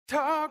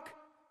Talk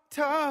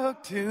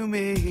to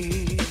me.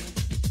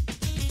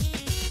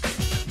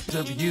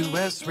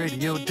 WSRadio.com.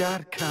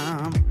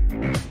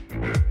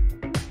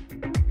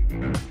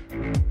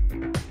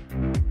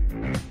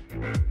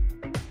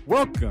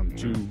 Welcome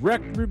to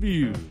Rekt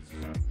Reviews,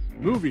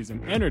 movies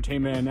and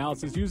entertainment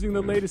analysis using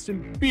the latest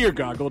in beer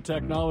goggle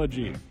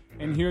technology.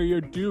 And here are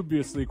your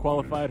dubiously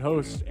qualified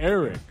hosts,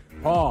 Erik,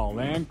 Paul,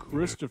 and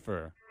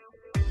Christopher.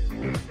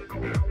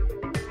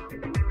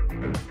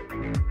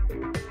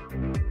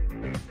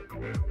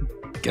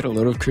 Get a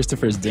load of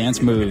Christopher's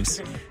dance moves.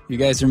 You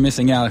guys are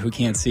missing out who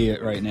can't see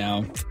it right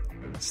now.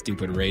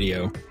 Stupid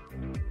radio.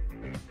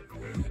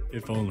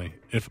 If only.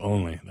 If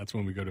only. That's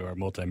when we go to our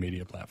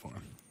multimedia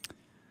platform.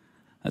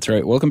 That's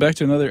right. Welcome back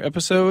to another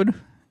episode.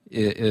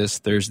 It is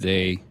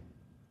Thursday,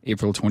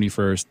 April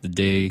 21st, the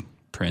day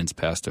Prince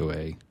passed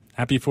away.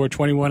 Happy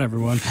 421,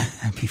 everyone.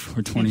 Happy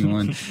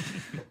 421.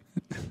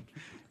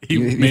 He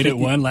made it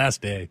one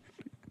last day.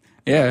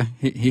 Yeah,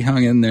 he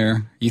hung in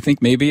there. You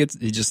think maybe it's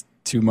just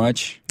too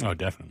much? Oh,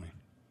 definitely.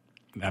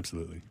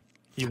 Absolutely.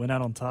 He went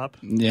out on top?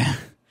 Yeah.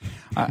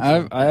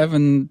 I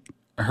haven't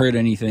heard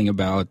anything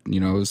about,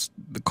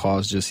 the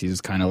cause. Just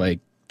he's kind of like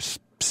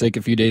sick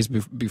a few days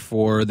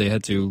before they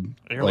had to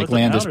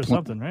land his or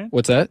something, right?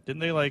 What's that?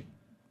 Didn't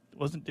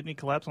he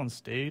collapse on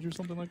stage or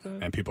something like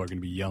that? And people are going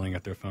to be yelling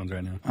at their phones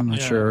right now. I'm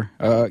not sure.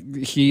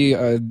 He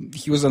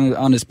was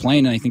on his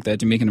plane, and I think they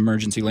had to make an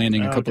emergency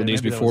landing a couple of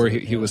days before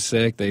he was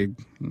sick. They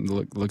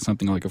looked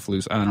something like a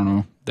flu. I don't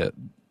know. That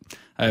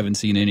I haven't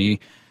seen any.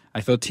 I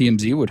thought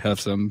TMZ would have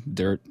some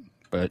dirt,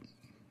 but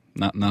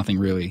nothing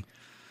really.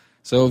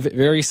 So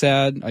very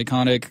sad,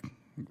 iconic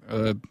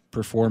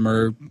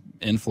performer,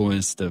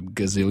 influenced a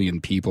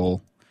gazillion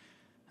people.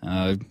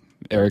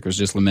 Erik was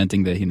just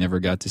lamenting that he never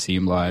got to see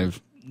him live.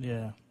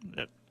 Yeah.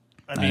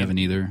 I haven't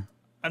either.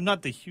 I'm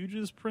not the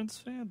hugest Prince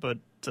fan, but,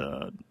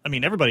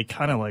 everybody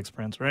kind of likes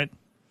Prince, right?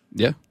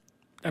 Yeah.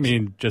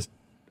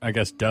 I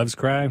guess Dove's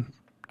Cry.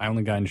 I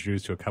only got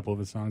introduced to a couple of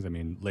his songs.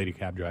 Lady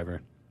Cab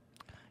Driver.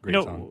 Great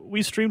song.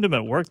 We streamed him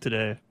at work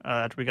today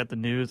after we got the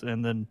news,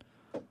 and then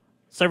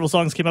several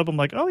songs came up. I'm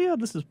like, oh, yeah,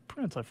 this is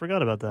Prince. I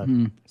forgot about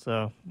that.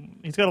 So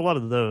he's got a lot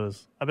of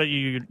those. I bet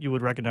you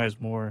would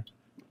recognize more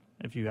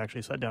if you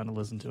actually sat down to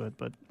listen to it.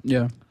 But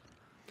yeah.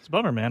 It's a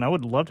bummer, man. I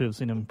would love to have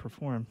seen him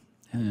perform.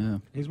 Yeah.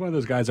 He's one of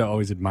those guys I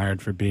always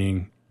admired for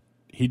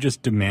he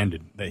just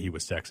demanded that he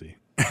was sexy.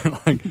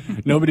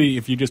 Nobody,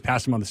 if you just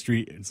passed him on the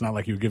street, it's not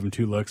like you would give him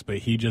two looks, but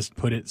he just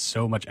put it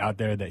so much out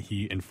there that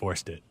he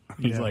enforced it.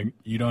 He's like,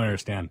 you don't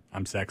understand.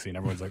 I'm sexy. And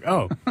everyone's like,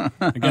 oh,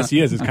 I guess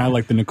he is. It's kind of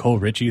like the Nicole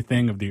Richie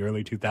thing of the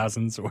early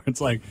 2000s where it's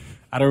like,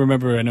 I don't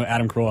remember, I know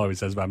Adam Carolla always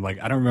says, but I'm like,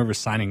 I don't remember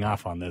signing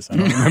off on this. I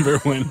don't remember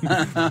when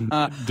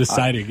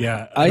deciding,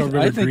 I don't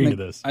remember agreeing to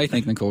this. I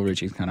think Nicole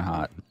Richie's kind of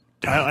hot.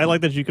 I like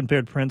that you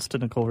compared Prince to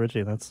Nicole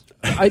Richie.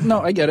 I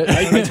get it.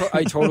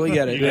 I totally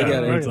get it. Yeah, I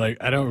get it. It's like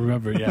I don't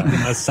remember. Yeah,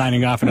 us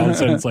signing off, and all of a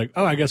sudden it's like,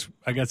 oh, I guess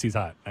he's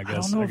hot. I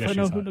don't know if I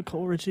know who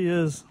Nicole Richie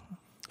is.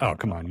 Oh,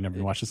 come on! You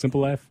never watched A Simple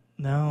Life?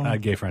 No. I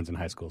had gay friends in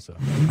high school, so.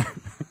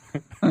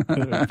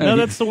 No,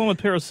 that's the one with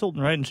Paris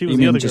Hilton, right? And she was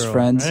the other just girl,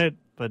 friends? right?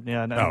 But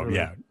yeah. Really.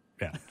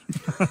 Yeah.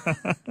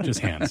 Just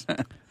hands.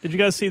 Did you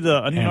guys see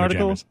the Onion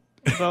article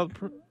about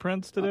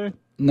Prince today?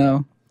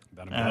 No.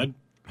 About him dead?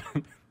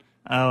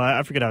 Oh,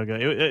 I forget how it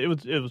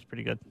goes. It was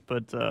pretty good,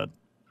 but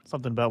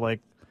something about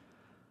like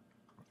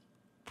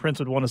Prince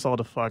would want us all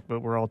to fuck,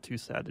 but we're all too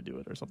sad to do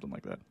it, or something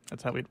like that.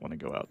 That's how we'd want to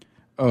go out.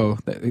 Oh,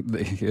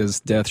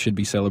 his death should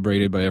be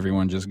celebrated by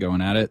everyone just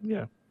going at it?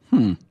 Yeah.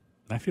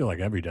 I feel like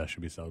every death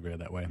should be celebrated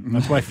that way.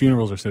 That's why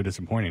funerals are so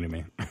disappointing to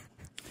me.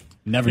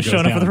 Never You're goes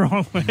showing down. up the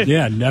wrong way.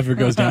 Yeah, never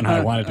goes down how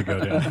I want it to go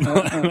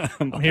down.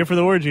 I'm here for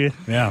the orgy.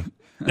 Yeah.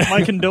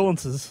 My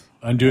condolences.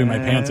 Undoing my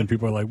pants, and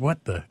people are like,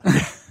 what the...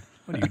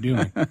 What are you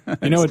doing?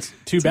 It's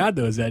too bad,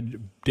 though, is that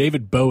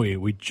David Bowie,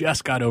 we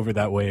just got over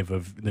that wave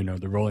of,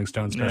 the Rolling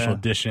Stones special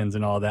editions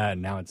and all that,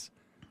 and now it's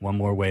one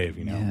more wave,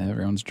 Yeah,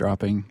 everyone's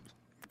dropping.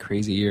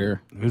 Crazy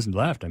year. Who's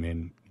left?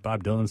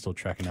 Bob Dylan's still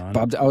trekking on.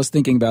 I was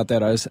thinking about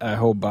that. I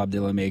hope Bob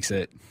Dylan makes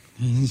it.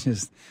 He's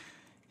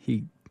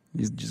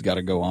just got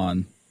to go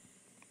on.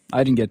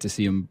 I didn't get to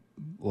see him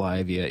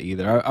live yet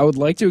either. I would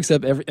like to,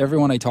 except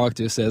everyone I talk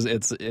to says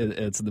it's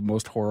the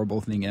most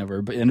horrible thing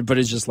ever. But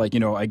it's just like,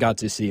 I got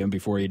to see him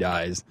before he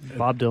dies.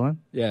 Bob Dylan?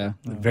 Yeah.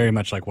 Very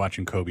much like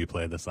watching Kobe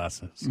play this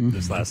last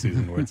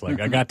season, where it's like,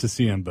 I got to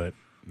see him, but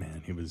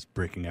man, he was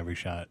breaking every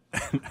shot.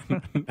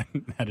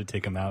 Had to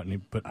take him out, and he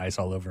put ice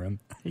all over him.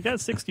 He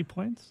got 60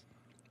 points.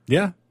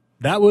 Yeah.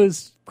 That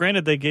was...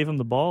 Granted, they gave him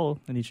the ball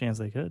any chance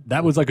they could.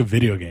 That was like a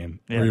video game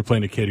where you're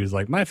playing a kid who's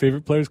like, my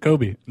favorite player is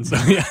Kobe. And so,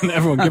 and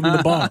everyone give him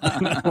the ball.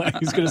 Like,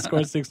 he's going to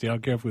score 60. I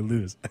don't care if we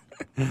lose.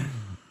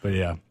 But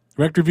yeah.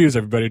 Rekt Reviews,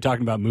 everybody.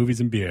 Talking about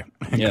movies and beer.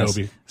 And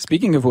Kobe.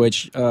 Speaking of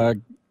which,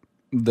 I'm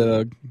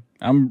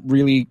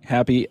really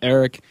happy.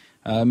 Me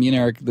and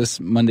Erik this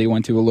Monday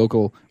went to a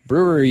local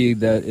brewery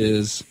that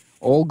is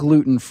all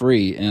gluten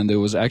free, and it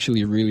was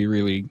actually really,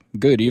 really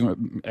good.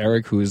 Even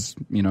Erik, who's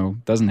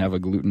doesn't have a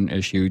gluten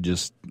issue,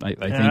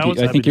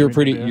 I think you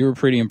were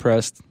pretty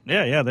impressed.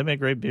 Yeah, they make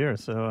great beer.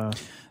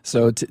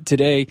 So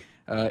today,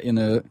 in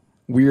a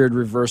weird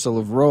reversal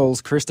of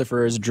roles,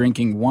 Christopher is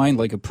drinking wine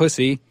like a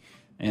pussy,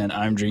 and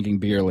I'm drinking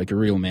beer like a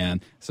real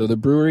man. So the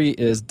brewery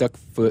is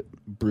Duckfoot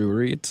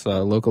Brewery. It's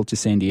local to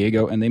San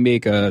Diego, and they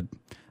make a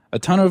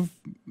ton of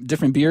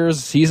different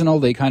beers, seasonal.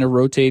 They kind of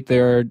rotate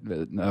their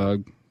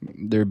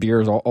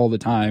beers all the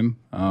time.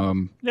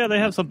 Yeah, they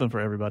have something for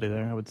everybody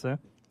there, I would say.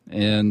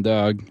 And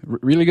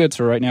really good.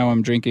 So right now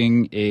I'm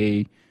drinking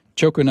a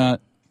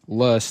Coconut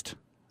Lust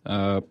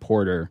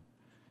porter,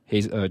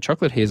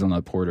 chocolate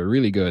hazelnut porter.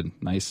 Really good.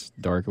 Nice,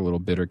 dark, a little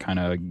bitter, kind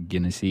of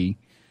Guinnessy.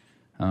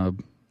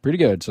 Pretty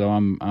good. So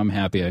I'm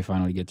happy I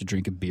finally get to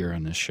drink a beer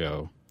on this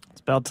show. It's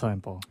about time,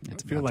 Paul. I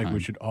feel like we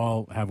should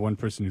all have one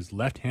person who's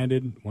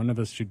left-handed. One of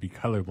us should be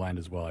colorblind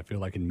as well. I feel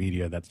like in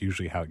media, that's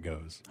usually how it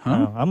goes. Huh?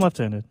 No, I'm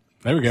left-handed.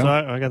 There we go. So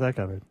I got that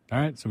covered. All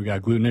right, so we got a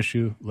gluten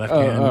issue, left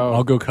hand.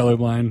 I'll go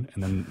colorblind,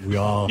 and then we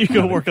all... You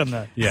go work on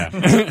that.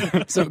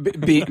 Yeah. So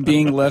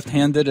being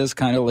left-handed is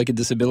kind of like a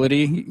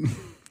disability?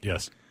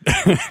 Yes.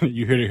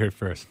 You heard it here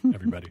first,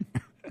 everybody.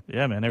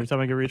 Yeah, man. Every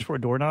time I get reach for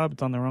a doorknob,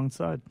 it's on the wrong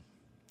side.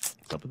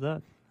 What's up with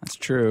that? That's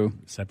true.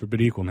 Separate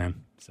but equal,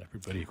 man.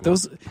 Separate but equal.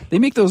 They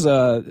make those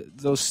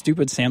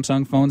stupid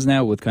Samsung phones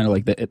now with kind of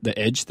like the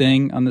edge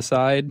thing on the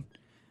side.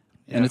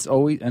 And it's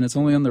only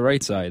on the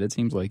right side. It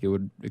seems like it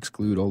would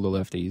exclude all the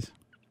lefties.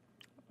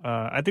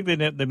 I think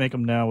they make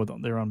them now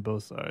they're on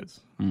both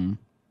sides. Mm.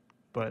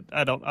 But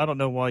I don't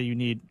know why you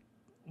need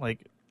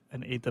like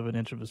an eighth of an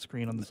inch of a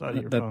screen on the side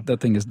of your phone.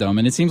 That thing is dumb.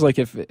 And it seems like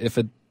if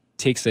it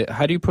takes it,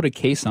 how do you put a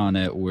case on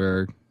it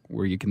where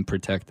you can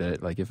protect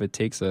it? Like if it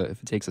takes a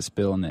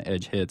spill and the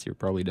edge hits, you're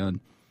probably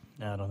done.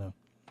 I don't know.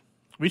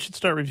 We should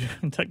start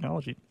reviewing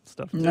technology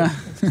stuff.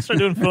 Let's start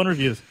doing phone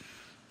reviews.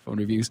 Phone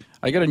reviews.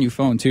 I got a new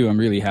phone too. I'm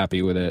really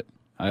happy with it.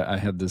 I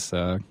had this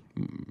an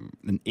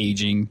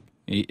aging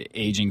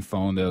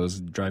phone that was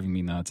driving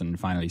me nuts, and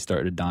finally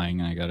started dying.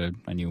 And I got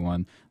a new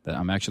one that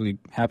I'm actually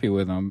happy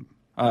with.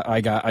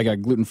 I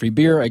got gluten-free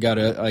beer. I got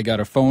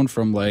a phone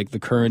from like the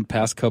current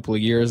past couple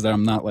of years that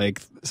I'm not like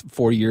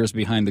 40 years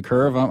behind the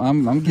curve.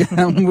 I'm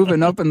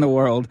moving up in the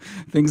world.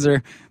 Things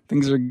are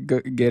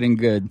getting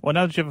good. Well,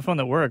 now that you have a phone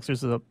that works,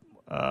 there's an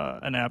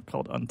app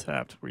called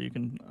Untapped where you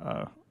can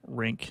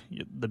rank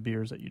the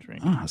beers that you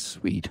drink. Ah,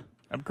 sweet.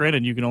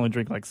 Granted, you can only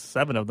drink like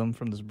 7 of them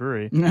from this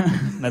brewery.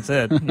 That's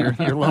it.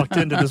 You're locked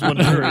into this one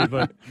brewery,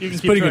 but you can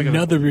keep putting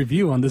another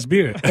review on this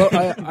beer.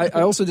 Well, I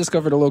also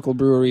discovered a local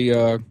brewery,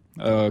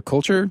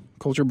 Culture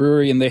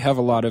Brewery, and they have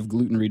a lot of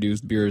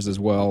gluten-reduced beers as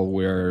well,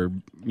 where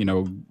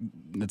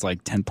it's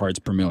like 10 parts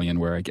per million.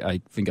 Where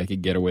I think I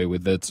could get away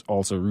with. That's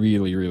also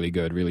really, really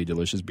good, really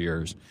delicious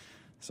beers.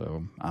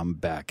 So I'm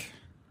back.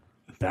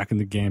 Back in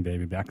the game,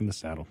 baby. Back in the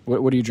saddle.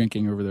 What are you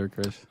drinking over there,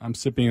 Chris? I'm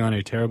sipping on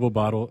a terrible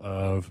bottle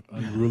of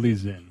Unruly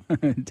Zin.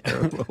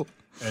 Terrible.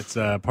 It's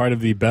part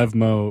of the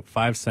Bevmo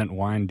 5-cent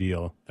wine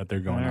deal that they're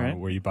going All right. on,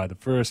 where you buy the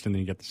first and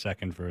then you get the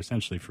second for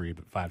essentially free,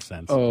 but 5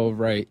 cents. Oh,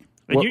 right.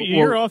 But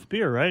you're off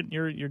beer, right?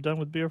 You're done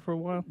with beer for a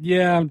while?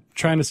 Yeah, I'm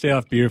trying to stay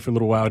off beer for a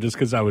little while just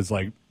because I was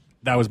like,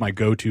 that was my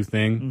go-to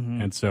thing.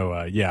 Mm-hmm. And so,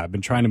 I've been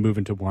trying to move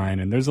into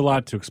wine, and there's a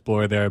lot to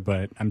explore there,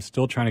 but I'm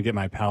still trying to get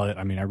my palate.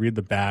 I mean, I read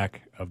the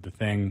back of the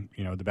thing,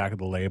 the back of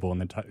the label,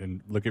 and then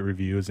and look at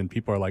reviews, and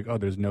people are like, oh,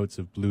 there's notes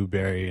of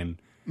blueberry and,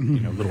 a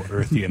little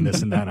earthy and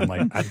this and that. And I'm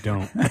like, I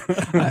don't.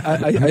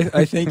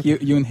 I think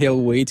you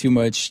inhale way too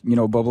much,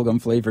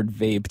 bubblegum-flavored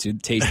vape to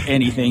taste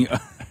anything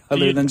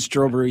other than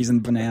strawberries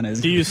and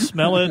bananas. Do you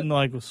smell it and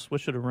like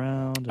swish it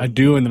around? I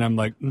do, and then I'm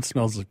like, it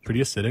smells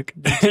pretty acidic.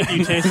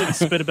 You taste it and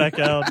spit it back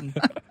out. And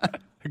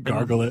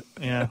gargle it.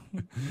 Yeah.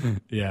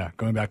 Yeah,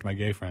 going back to my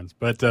gay friends.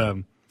 But,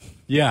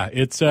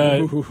 it's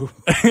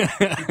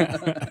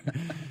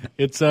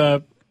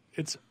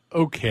it's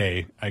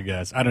okay, I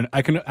guess.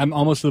 I'm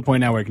almost to the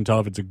point now where I can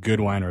tell if it's a good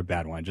wine or a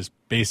bad wine. Just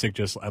basic,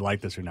 I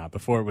like this or not.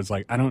 Before it was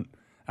like, I don't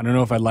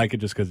know if I like it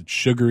just because it's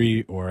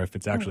sugary or if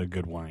it's actually a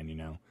good wine,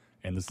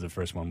 And this is the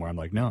first one where I'm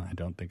like, no, I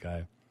don't think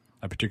I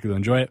particularly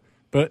enjoy it.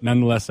 But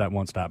nonetheless, that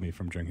won't stop me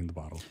from drinking the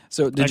bottle.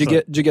 So did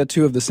you get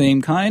 2 of the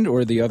same kind,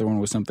 or the other one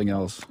was something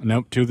else?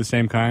 Nope, 2 of the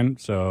same kind.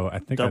 So I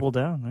think double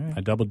down. Right.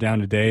 I doubled down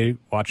today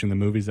watching the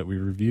movies that we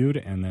reviewed,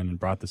 and then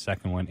brought the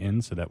second one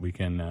in so that we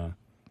can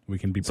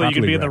be. So you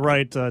can be in the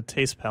right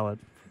taste palette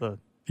for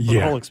the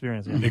whole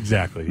experience. Yeah.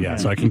 Exactly. Yeah.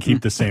 So I can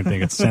keep the same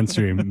thing. It's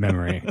sensory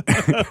memory.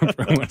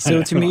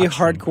 So to me,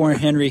 Hardcore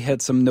Henry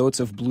had some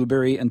notes of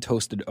blueberry and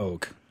toasted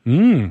oak.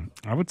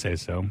 I would say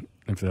so.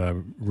 If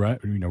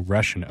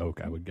Russian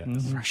oak, I would guess.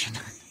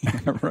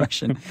 Mm-hmm.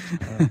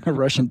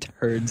 Russian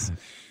turds.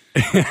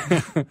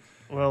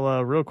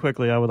 Well, real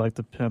quickly, I would like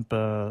to pimp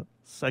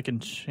Second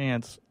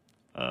Chance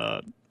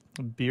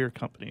Beer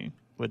Company,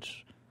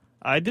 which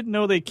I didn't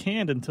know they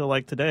canned until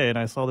like today, and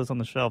I saw this on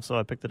the shelf, so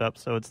I picked it up.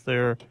 So it's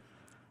their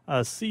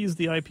Seize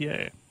the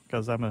IPA,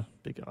 because I'm a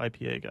big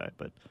IPA guy.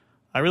 But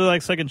I really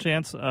like Second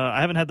Chance.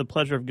 I haven't had the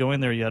pleasure of going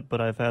there yet, but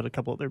I've had a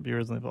couple of their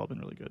beers, and they've all been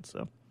really good.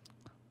 So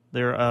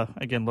they're,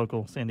 again,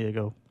 local San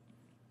Diego.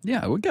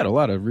 Yeah, we got a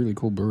lot of really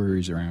cool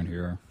breweries around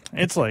here.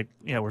 It's like,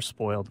 yeah, we're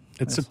spoiled.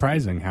 It's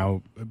surprising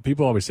how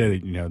people always say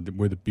that,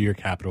 we're the beer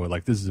capital.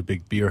 Like, this is a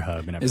big beer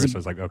hub. And at first I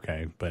was like,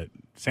 okay. But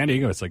San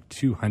Diego, it's like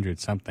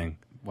 200-something.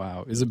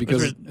 Wow. Is it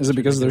because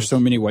there's so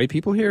many white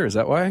people here? Is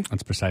that why?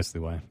 That's precisely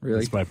why. Really?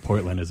 That's why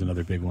Portland is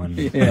another big one.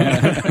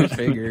 Yeah, I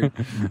figured.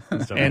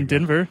 And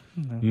Denver.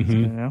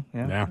 Mm-hmm.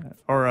 Yeah.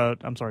 Or,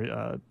 I'm sorry,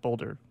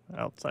 Boulder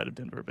outside of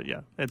Denver. But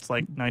yeah, it's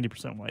like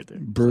 90% white there.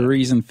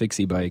 Breweries and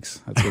fixie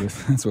bikes.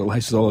 That's what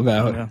life's all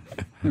about.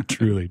 Yeah.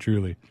 Truly,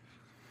 truly.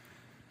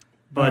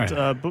 But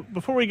right.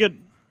 Before we get,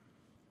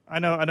 I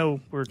know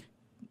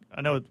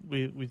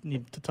we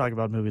need to talk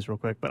about movies real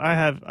quick. But I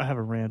have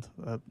a rant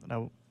that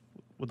I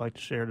would like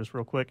to share just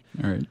real quick.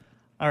 All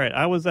right.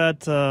 I was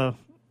at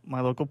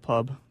my local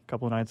pub a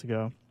couple of nights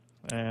ago,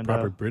 and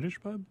Proper British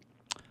pub?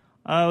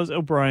 it was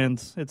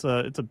O'Brien's. It's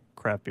a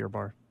craft beer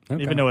bar.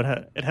 Okay. Even though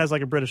it has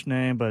like a British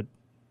name, but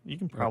you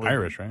can probably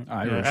Irish, right?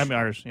 Irish. Yeah, I'm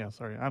Irish. Yeah,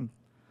 sorry, I'm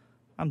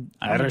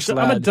Irish I'm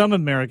a lad. dumb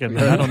American.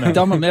 I don't know.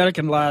 Dumb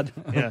American lad.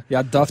 Yeah.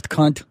 Yeah, daft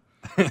cunt.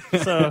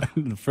 So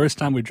The first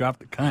time we dropped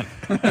the cunt.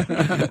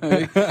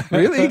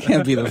 Really? It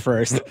can't be the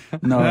first.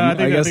 No, I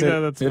think guess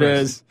that's it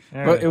first. is.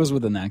 All But right. it was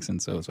with an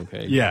accent, so it's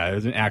okay. Yeah, it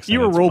was an accent.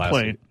 You were It's role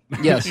classic.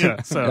 playing. Yes.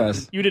 Yeah, so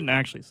Yes. you didn't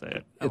actually say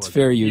it. It's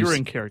fair use. You were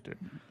in character.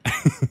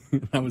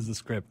 That was the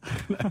script.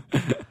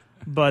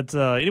 But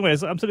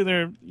anyways, I'm sitting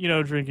there,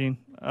 drinking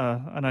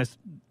a nice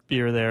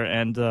beer there,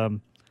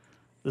 and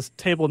this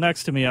table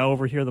next to me, I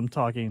overhear them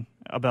talking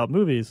about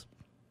movies.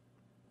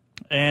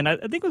 And I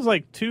think it was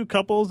like two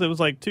couples. It was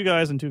like two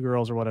guys and two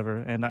girls or whatever.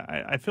 And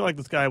I feel like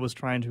this guy was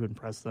trying to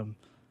impress them.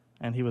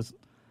 And he was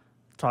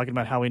talking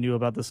about how he knew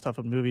about this stuff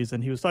of movies.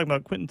 And he was talking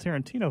about Quentin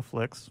Tarantino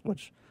flicks,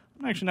 which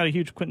I'm actually not a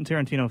huge Quentin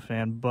Tarantino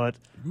fan, but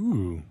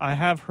Ooh. I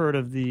have heard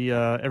of the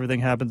Everything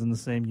Happens in the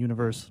Same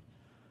Universe.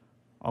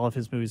 All of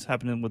his movies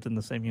happen within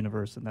the same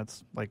universe. And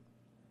that's like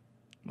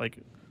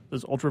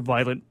this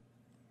ultra-violent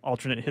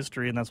alternate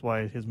history. And that's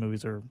why his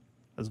movies are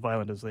as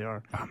violent as they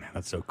are. Oh, man,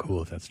 that's so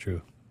cool if that's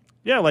true.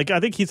 Yeah, I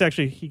think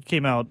he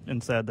came out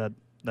and said that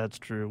that's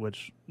true,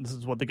 which this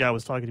is what the guy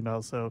was talking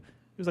about. So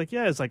he was like,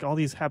 yeah, it's like all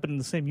these happen in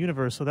the same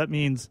universe. So that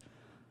means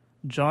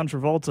John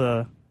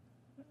Travolta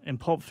in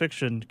Pulp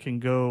Fiction can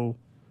go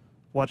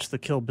watch the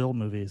Kill Bill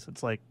movies.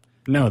 It's like,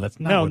 No,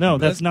 that's not.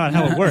 that's not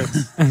how it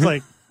works.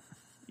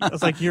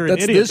 It's like you're an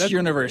That's idiot. this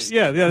universe.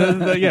 Yeah,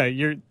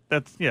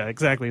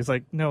 exactly. It's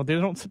like, no, they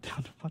don't sit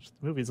down to watch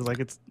the movies. It's like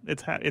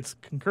it's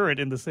concurrent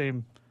in the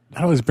same.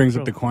 That always brings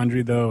up the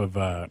quandary, though,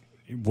 of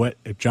what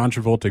if John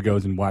Travolta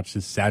goes and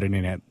watches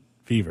Saturday Night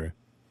Fever?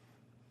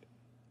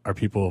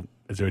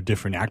 Is there a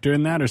different actor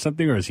in that or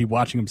something, or is he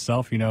watching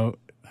himself? I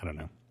don't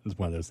know. It's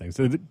one of those things.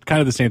 So kind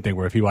of the same thing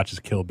where if he watches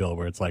Kill Bill,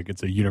 where it's like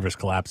it's a universe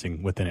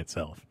collapsing within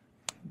itself.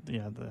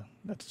 Yeah,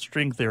 that's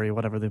string theory,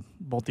 whatever, the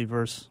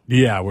multiverse.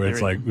 Yeah, where it's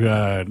theory.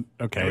 like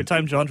okay. Every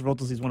time John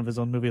Travolta sees one of his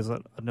own movies,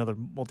 another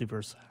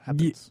multiverse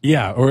happens.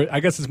 Yeah, or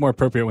I guess it's more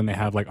appropriate when they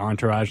have like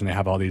Entourage and they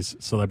have all these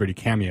celebrity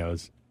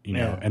cameos.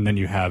 Yeah. And then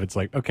it's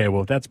like, okay,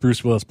 well, if that's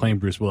Bruce Willis playing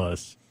Bruce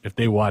Willis, if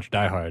they watch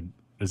Die Hard,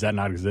 does that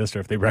not exist? Or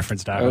if they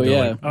reference Die Hard,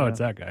 they're like, oh, it's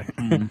that guy.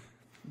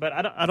 But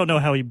I don't know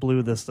how he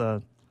blew this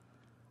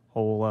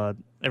whole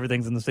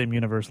everything's in the same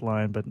universe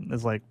line, but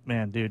it's like,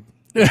 man, dude.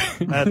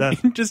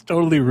 that just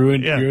totally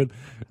ruined Yeah.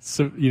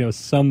 your,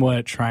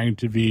 somewhat trying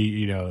to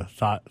be,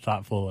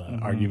 thoughtful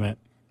argument.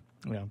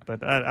 yeah,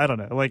 but I don't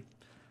know. Like,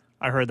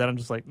 I heard that, I'm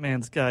just like, man,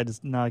 this guy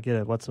does not get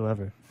it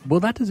whatsoever. Well,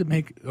 that doesn't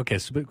make so.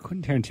 But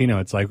Quentin Tarantino,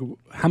 it's like,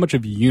 how much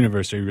of a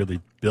universe are you really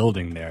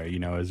building there?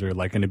 Is there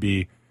like going to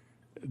be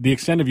the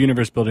extent of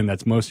universe building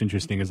that's most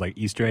interesting is like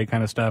Easter egg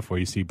kind of stuff where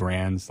you see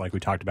brands like we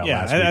talked about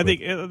last week. I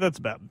think that's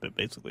about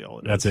basically all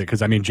it is. That's it,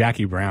 because I mean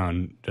Jackie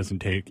Brown doesn't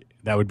take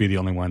that would be the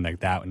only one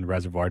like that and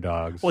Reservoir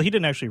Dogs. Well, he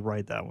didn't actually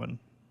write that one.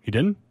 He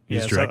didn't. He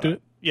just directed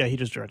it. Yeah, he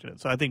just directed it.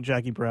 So I think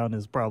Jackie Brown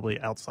is probably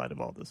outside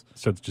of all this.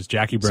 So it's just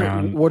Jackie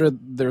Brown. So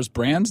there's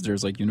brands?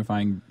 There's like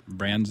unifying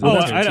brands.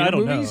 I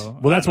don't movies? know.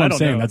 Well, that's what I'm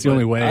saying. That's the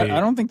only way. I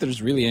don't think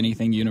there's really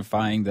anything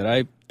unifying that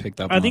I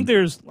picked up on. I think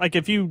there's like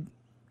if you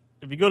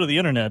go to the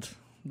internet,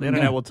 the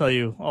internet will tell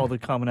you all the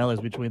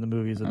commonalities between the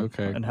movies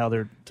and how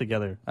they're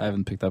together. I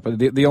haven't picked up.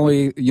 The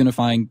only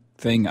unifying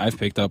thing I've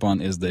picked up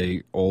on is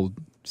they all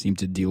seem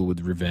to deal with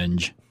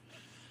revenge.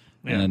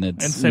 Yeah.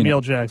 And Samuel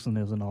Jackson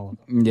is in all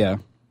of them. Yeah.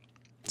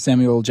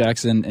 Samuel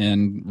Jackson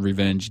and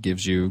revenge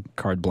gives you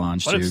carte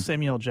blanche. What if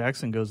Samuel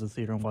Jackson goes to the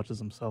theater and watches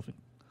himself?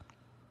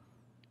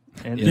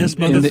 In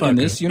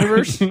this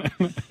universe?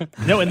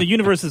 No, in the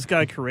universe this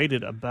guy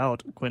created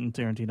about Quentin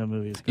Tarantino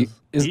movies.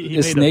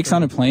 Is Snakes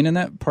on a Plane in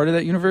that part of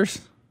that universe?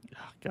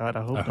 God,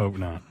 I hope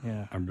not.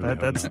 Yeah, I really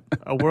that's hope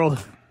not. a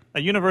world, a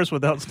universe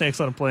without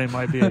snakes on a plane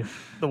might be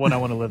the one I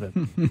want to live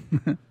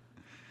in.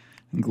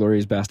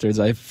 Glorious bastards!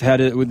 I've had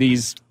it with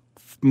these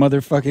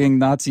motherfucking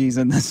Nazis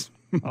in this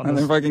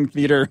motherfucking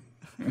theater.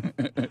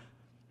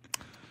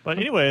 But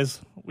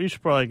anyways, we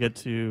should probably get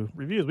to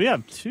reviews. We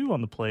have 2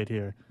 on the plate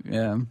here.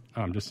 Yeah.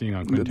 Oh, I'm just seeing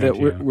on Quentin That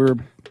Tarantino. we're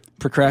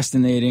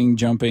procrastinating,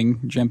 jumping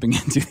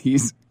into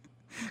these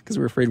because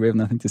we're afraid we have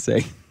nothing to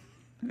say.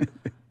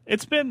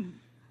 It's been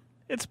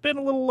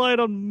a little light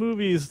on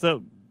movies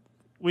that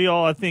we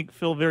all, I think,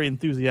 feel very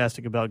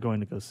enthusiastic about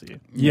going to go see.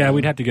 Yeah,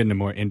 we'd have to get into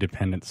more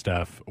independent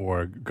stuff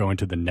or go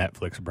into the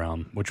Netflix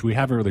realm, which we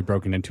haven't really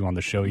broken into on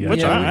the show yet. Which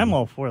Yeah. I'm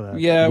all for that.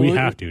 Yeah, we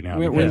have to now.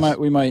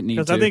 We might need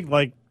to. Because I think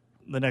like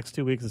the next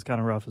 2 weeks is kind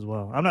of rough as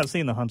well. I'm not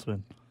seeing The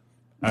Huntsman.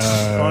 Fuck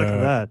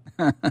that.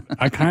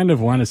 I kind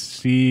of want to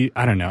see,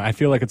 I don't know, I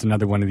feel like it's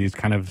another one of these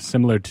kind of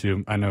similar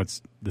to, I know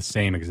it's the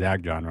same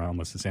exact genre,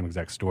 almost the same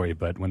exact story,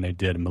 but when they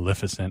did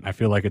Maleficent, I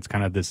feel like it's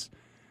kind of this,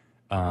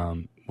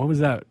 what was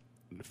that?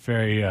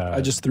 Very.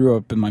 I just threw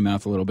up in my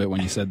mouth a little bit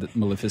when you said that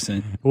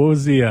Maleficent. What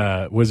was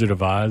the Wizard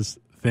of Oz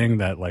thing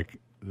that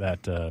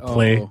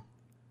play?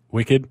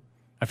 Wicked?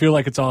 I feel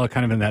like it's all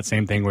kind of in that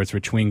same thing where it's for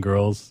tween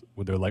girls,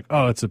 where they're like,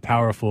 oh, it's a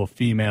powerful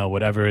female,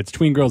 whatever. It's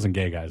tween girls and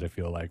gay guys, I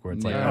feel like, where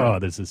it's like, oh,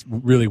 there's this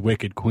really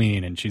wicked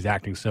queen and she's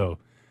acting so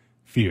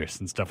fierce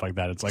and stuff like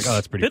that. It's like, oh,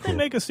 that's pretty Didn't cool. they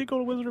make a sequel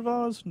to Wizard of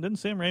Oz? Didn't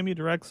Sam Raimi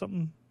direct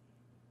something?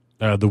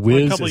 The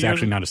Wiz couple is years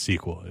actually ago? not a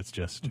sequel. It's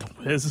just,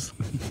 Wiz.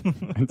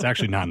 it's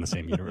actually not in the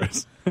same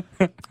universe.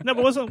 No, but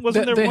wasn't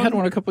there They one? had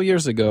one a couple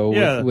years ago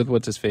Yeah. with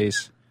what's his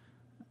face.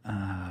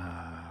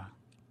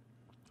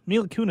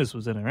 Mila Kunis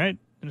was in it, right?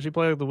 Didn't she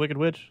play like the Wicked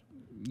Witch?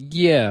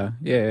 Yeah.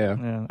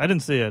 Yeah, I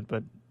didn't see it,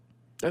 but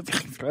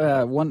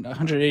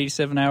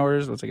 187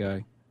 hours. What's the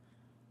guy?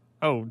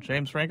 oh,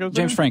 James Franco's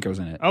James in it? Franco's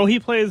in it. Oh, he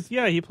plays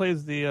the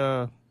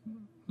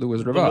The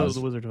Wizard of Oz.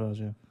 The Wizard of Oz.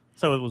 Yeah,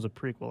 so it was a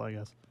prequel, I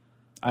guess.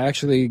 I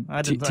actually,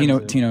 I didn't see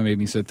it. Tino made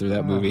me sit through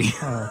that movie.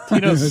 Oh,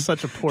 Tino's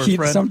such a poor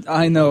friend.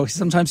 I know.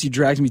 Sometimes he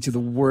drags me to the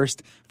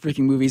worst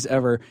freaking movies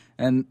ever,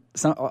 and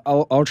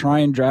I'll try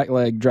and drag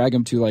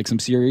him to like some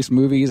serious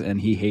movies,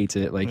 and he hates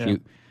it. Like Yeah.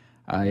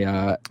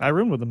 I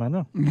roomed with him. I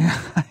know.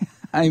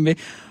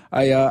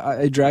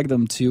 I dragged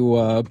him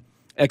to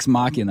Ex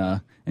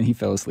Machina, and he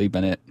fell asleep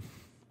in it.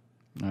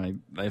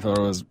 I thought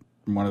it was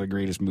one of the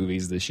greatest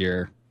movies this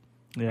year.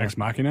 Yeah, Ex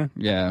Machina?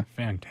 Yeah,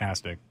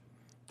 Fantastic.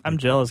 I'm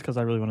jealous because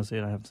I really want to see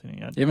it. I haven't seen it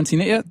yet. you haven't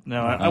seen it yet?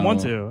 No, I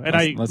want to,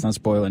 and let's not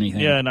spoil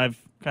anything. yeah, and I've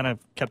kind of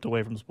kept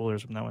away from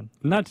spoilers from that one.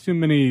 Not too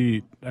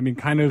many, I mean,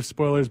 kind of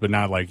spoilers, but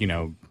not like,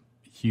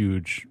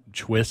 huge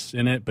twists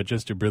in it, but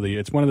just to really,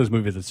 it's one of those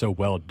movies that's so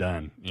well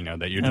done,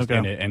 that you're just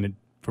in it. And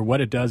for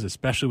what it does,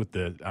 especially with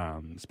the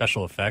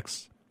special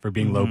effects for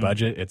being low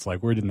budget, it's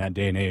like we're in that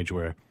day and age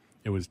where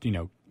it was,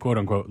 quote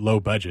unquote, low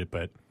budget,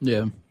 but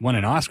won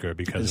an Oscar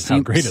because of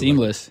how great it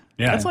seamless. looked.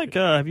 Yeah. That's like,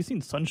 have you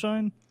seen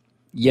Sunshine?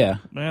 Yeah,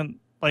 Man,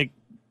 like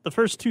the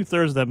first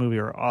 2/3 of that movie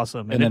are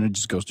awesome, and then it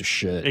just goes to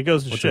shit. it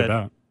goes to What's shit. it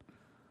about?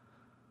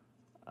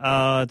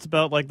 It's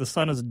about like the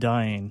sun is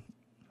dying,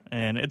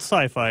 and it's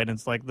sci-fi, and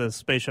it's like the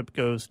spaceship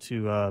goes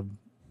to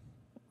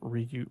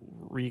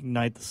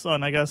reignite the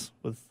sun, I guess,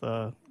 with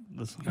this.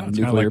 It's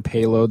Nuclear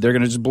payload. They're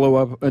gonna just blow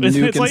up a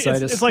nuke It's like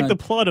inside us. it's like the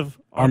plot of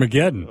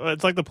Armageddon.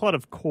 It's like the plot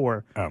of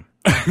Core Oh.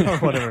 or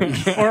whatever,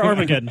 or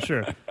Armageddon,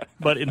 sure,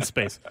 but in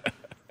space.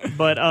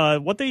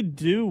 But what they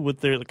do with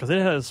their, because it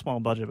had a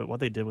small budget, but what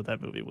they did with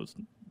that movie was,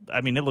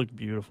 I mean, it looked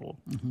beautiful.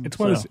 It's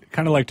one of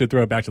kind of like to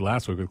throw it back to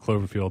last week with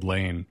Cloverfield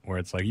Lane, where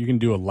it's like you can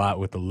do a lot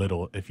with a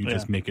little if you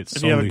just make it if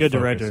solely you have a good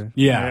focused. director,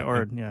 Yeah. right?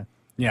 Or yeah.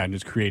 Yeah, and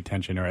just create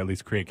tension or at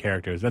least create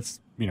characters. That's,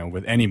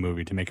 with any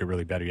movie to make it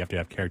really better, you have to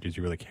have characters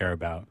you really care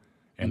about.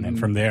 And then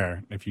from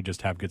there, if you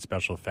just have good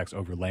special effects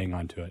overlaying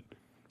onto it,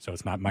 so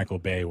it's not Michael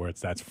Bay where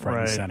that's front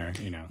and center,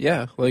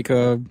 Yeah, like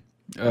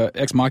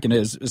Ex Machina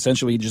is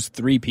essentially just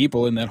 3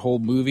 people in that whole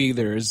movie.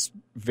 There's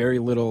very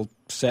little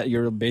set.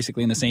 You're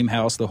basically in the same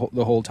house the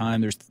whole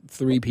time. There's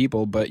 3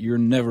 people, but you're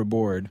never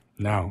bored.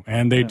 No,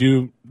 and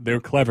they're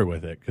clever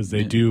with it because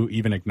they do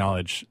even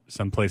acknowledge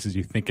some places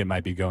you think it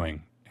might be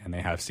going, and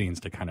they have scenes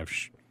to kind of,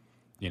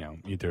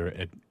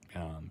 either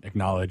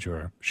acknowledge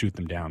or shoot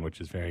them down, which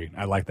is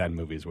I like that in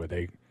movies where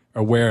they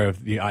are aware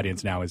of the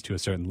audience now is to a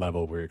certain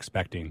level. We're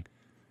expecting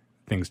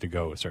things to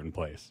go a certain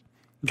place.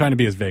 I'm trying to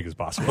be as vague as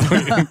possible,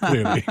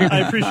 clearly. I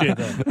appreciate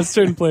that. A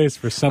certain place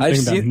for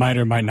something that might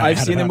or might not I've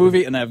have seen the happened.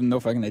 movie, and I have no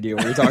fucking idea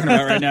what you're talking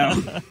about right now.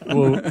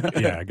 Well,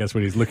 yeah, I guess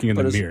when he's looking in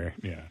the But mirror.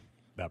 Yeah,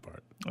 that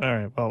part. All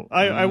right. Well,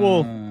 I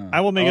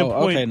will make a point.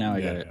 Okay, now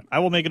I get it. I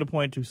will make it a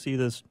point to see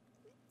this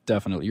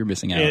Definitely, you're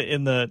missing out.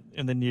 in the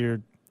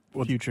near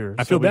future.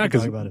 I so feel we can bad talk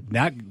because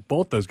about it.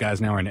 both those guys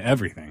now are in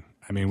everything.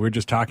 I mean, we're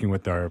just talking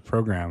with our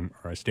program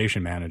or our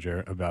station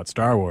manager about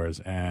Star Wars,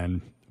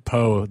 and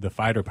Poe, the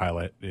fighter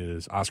pilot,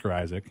 is Oscar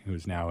Isaac,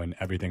 who's now in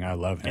everything. I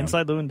love him.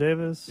 Inside Llewyn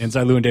Davis.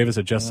 Inside Llewyn Davis,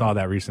 I just saw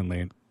that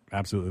recently.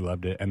 Absolutely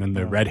loved it. And then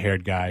the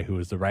red-haired guy who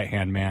was the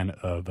right-hand man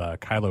of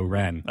Kylo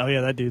Ren. Oh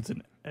yeah, that dude's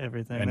in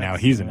everything. And now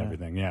he's in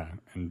everything, yeah.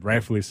 And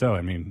rightfully so.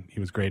 I mean, he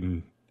was great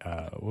in,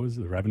 what was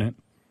it, The Revenant?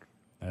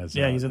 He's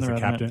in The as a Revenant.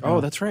 captain. Oh,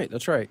 that's right.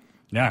 That's right.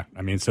 Yeah,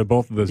 I mean, so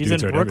both of those He's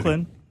dudes in are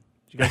Brooklyn.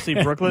 Did you guys see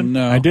Brooklyn?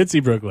 No. I did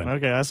see Brooklyn.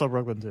 Okay, I saw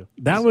Brooklyn too.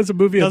 That was a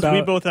movie Because about...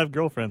 we both have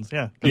girlfriends,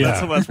 yeah.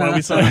 Yeah. That's why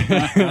we saw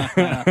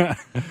it.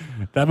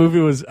 That movie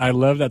was... I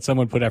love that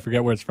someone put... I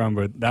forget where it's from,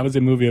 but that was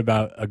a movie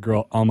about a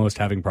girl almost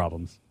having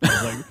problems. It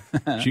was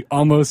like, she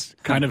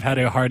almost kind of had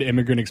a hard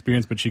immigrant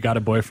experience, but she got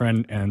a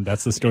boyfriend, and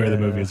that's the story of the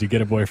movie, is you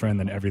get a boyfriend,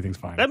 then everything's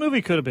fine. That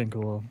movie could have been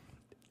cool.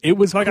 It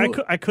was Like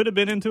cool. I could have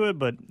been into it,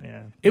 but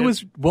yeah. It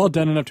was well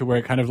done enough to where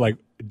it kind of like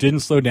didn't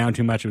slow down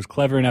too much. It was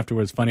clever enough to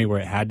where it was funny where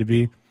it had to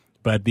be.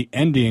 But the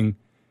ending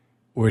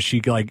where she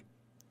like...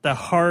 the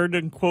hard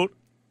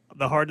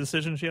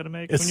decision she had to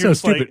make. It's when so you're just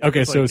stupid. like-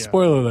 Okay, it's so like,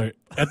 spoiler alert.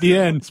 At the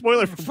end...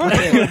 Spoiler for Fuck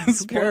Brooklyn. it.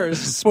 Who cares?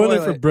 Spoiler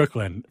Spoil for it.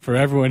 Brooklyn for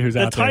everyone who's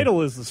The out there.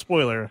 title is the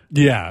spoiler.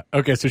 Yeah.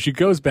 Okay, so she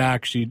goes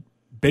back. She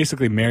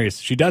basically marries...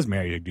 She does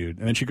marry a dude.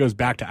 And then she goes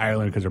back to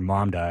Ireland because her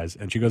mom dies.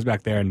 And she goes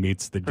back there and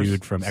meets the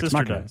dude from Ex sister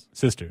Machina. dies.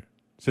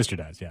 Sister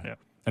dies, yeah. Yeah.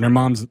 And her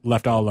mom's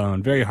left all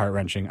alone. Very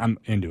heart-wrenching. I'm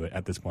into it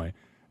at this point.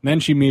 And then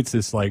she meets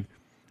this, like,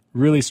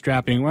 really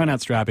strapping... Well,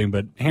 not strapping,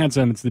 but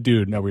handsome. It's the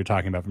dude that we were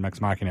talking about from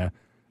Ex Machina.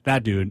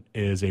 That dude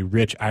is a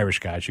rich Irish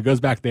guy. She goes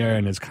back there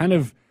and is kind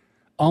of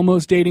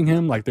almost dating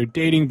him. Like, they're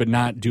dating but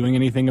not doing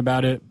anything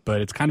about it.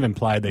 But it's kind of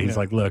implied that he's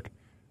like, look,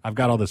 I've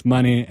got all this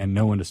money and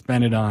no one to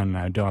spend it on. And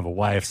I don't have a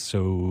wife,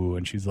 so...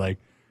 And she's, like,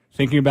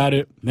 thinking about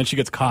it. And then she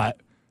gets caught.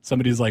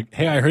 Somebody's like,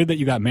 hey, I heard that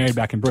you got married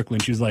back in Brooklyn.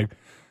 She's like,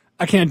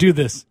 I can't do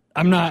this.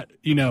 I'm not,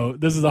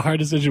 this is a hard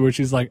decision where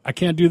she's like, I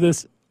can't do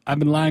this. I've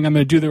been lying. I'm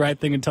going to do the right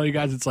thing and tell you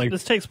guys it's like...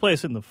 This takes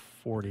place in the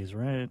 40s,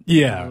 right?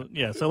 Yeah.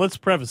 Yeah, so let's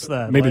preface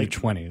that. Maybe like, the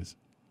 20s,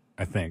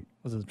 I think.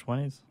 Was it the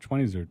 20s?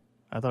 20s or...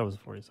 I thought it was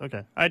the 40s.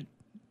 Okay. I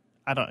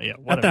don't, yeah, At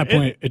whatever. that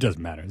point, it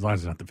doesn't matter as long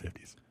as it's not the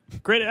 50s.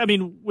 Great. I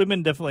mean,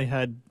 women definitely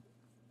had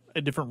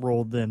a different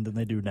role then than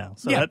they do now.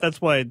 So Yeah. that's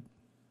why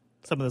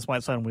some of this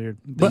might sound weird.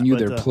 They knew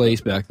But, their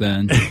place back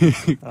then.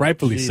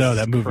 Rightfully so, Jesus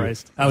that movie.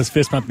 Christ. I was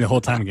fist pumping the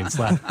whole time and getting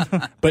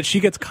slapped. But she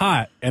gets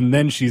caught, and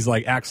then she's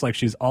like, acts like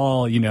she's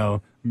all,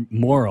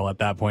 moral at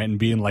that point and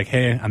being like,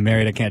 hey, I'm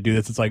married, I can't do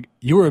this. It's like,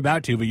 you were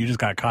about to, but you just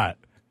got caught.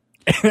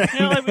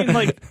 I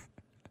mean,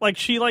 like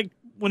she,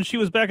 when she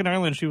was back in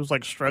Ireland, she was,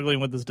 like, struggling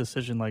with this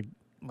decision, like,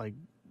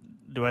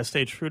 do I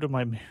stay true to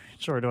my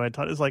marriage or do I...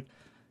 It's like,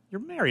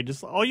 you're married.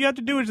 Just all you have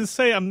to do is just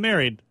say, I'm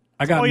married.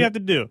 That's all you have to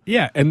do.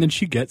 Yeah, and then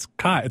she gets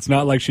caught. It's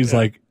not like she's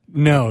like,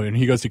 no, and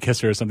he goes to kiss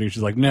her or something.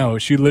 She's like, no.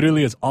 She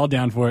literally is all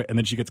down for it, and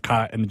then she gets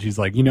caught, and then she's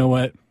like, you know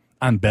what?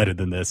 I'm better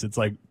than this. It's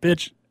like,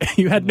 bitch,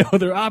 you had no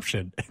other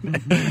option.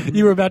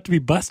 You were about to be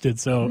busted,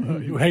 so how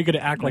are you going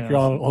to act like you're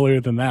all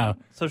holier than thou?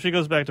 So she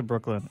goes back to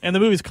Brooklyn. And the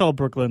movie's called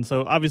Brooklyn,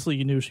 so obviously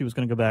you knew she was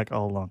going to go back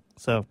all along.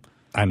 So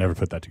I never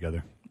put that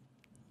together.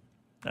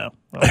 No.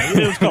 Well,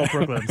 it was called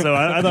Brooklyn, so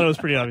I thought it was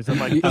pretty obvious. I'm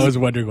like, I was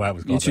wondering why it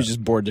was You called two that.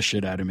 just bored the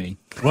shit out of me.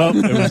 Well,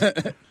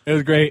 it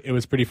was great. It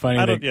was pretty funny.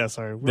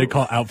 sorry. They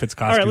call outfits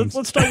All right, costumes.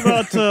 let's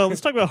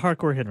talk about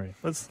Hardcore Henry.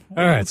 Let's so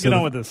get on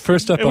the with this.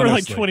 first up and on we're our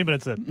like slate. 20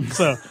 minutes in.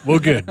 So Well,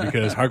 good,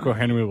 because Hardcore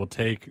Henry will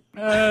take...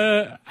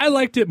 I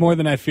liked it more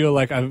than I feel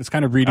like I was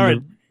kind of reading All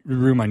right. the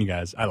room on you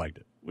guys. I liked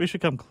it. we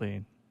should come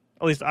clean.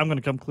 At least I'm going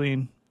to come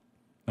clean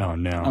Oh,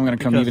 no. I'm going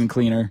to come Because- even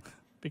cleaner.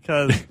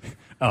 because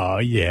Oh,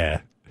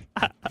 yeah.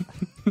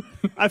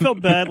 I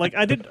felt bad. Like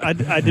I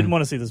didn't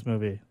want to see this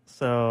movie,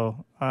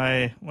 so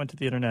I went to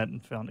the internet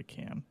and found a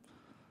cam.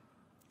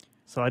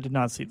 So I did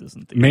not see this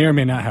in theater. May or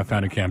may not have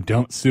found a cam.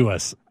 Don't sue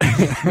us.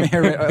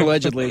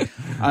 Allegedly.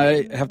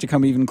 I have to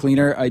come even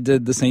cleaner. I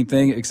did the same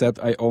thing, except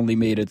I only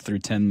made it through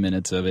 10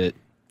 minutes of it.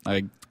 Well,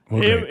 It-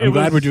 great. it I'm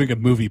glad was- we're doing a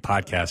movie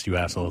podcast, you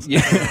assholes. Yeah,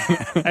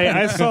 Hey,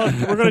 I saw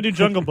we're going to do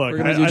Jungle Book. We're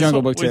gonna do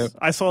Jungle Book, too.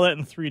 I saw that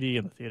in 3D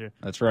in the theater.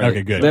 that's right.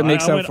 Okay, good. That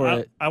makes I up went, for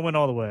it. I went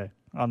all the way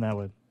on that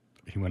one.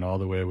 He went all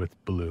the way with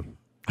Blue.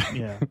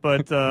 Yeah,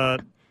 but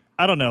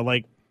I don't know.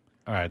 Like,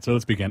 All right, so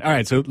let's begin. All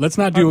right, so let's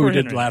not do what we Hardcore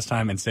did Henry. last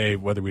time and say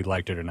whether we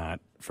liked it or not,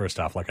 first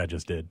off, like I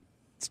just did.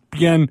 Let's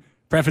begin,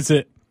 preface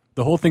it.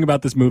 The whole thing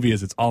about this movie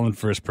is it's all in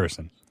first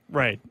person.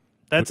 right?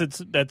 It's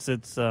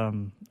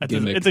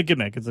a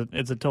gimmick.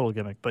 It's a total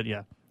gimmick. But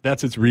yeah,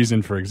 That's its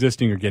reason for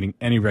existing or getting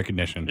any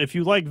recognition. if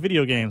you like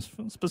video games,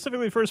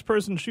 specifically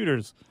first-person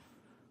shooters,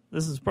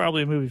 this is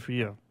probably a movie for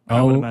you.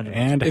 I would imagine.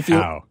 and If you-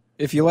 how?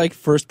 If you like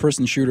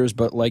first-person shooters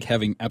but like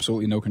having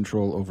absolutely no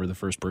control over the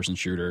first-person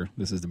shooter,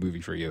 this is the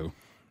movie for you.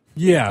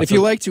 Yeah. If so-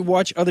 you like to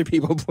watch other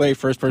people play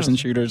first-person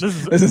shooters,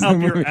 This is the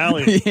up your movie.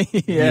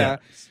 alley. yeah.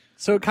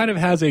 So it kind of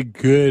has a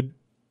good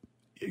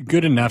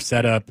enough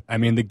setup. I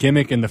mean, the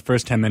gimmick in the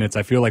first 10 minutes,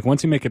 I feel like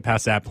once you make it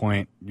past that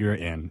point, you're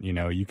in.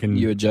 You can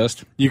You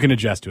adjust. you can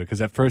adjust to it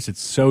because at first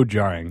it's so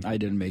jarring. I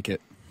didn't make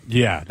it.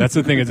 Yeah, that's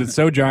the thing is it's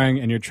so jarring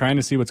and you're trying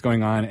to see what's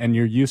going on and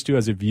you're used to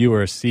as a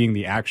viewer seeing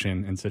the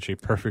action in such a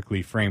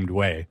perfectly framed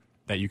way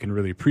that you can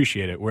really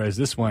appreciate it. Whereas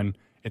this one,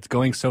 it's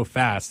going so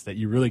fast that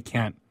you really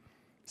can't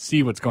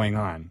see what's going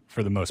on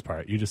for the most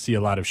part. You just see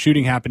a lot of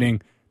shooting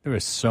happening. There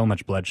was so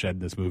much bloodshed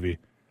in this movie.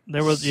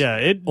 There was,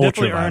 it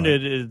Ultra definitely earned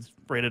violent. its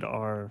rated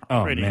R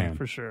Oh, rating man.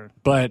 for sure.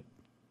 But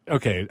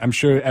okay, I'm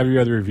sure every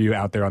other review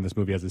out there on this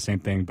movie has the same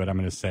thing, but I'm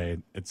going to say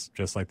it's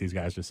just like these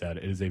guys just said.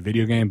 It is a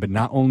video game, but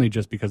not only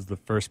just because of the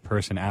first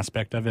person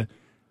aspect of it,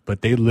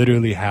 but they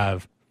literally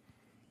have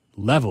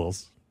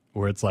levels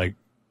where it's like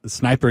the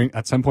sniping.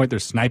 At some point, they're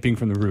sniping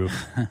from the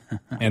roof,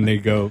 and they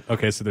go,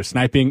 okay, so they're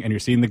sniping, and you're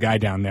seeing the guy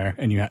down there,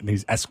 and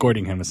he's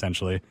escorting him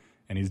essentially,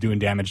 and he's doing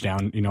damage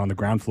down, on the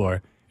ground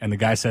floor, and the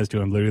guy says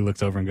to him, literally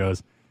looks over and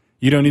goes,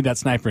 "You don't need that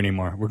sniper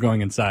anymore. We're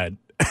going inside."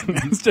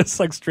 It's just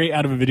like straight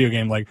out of a video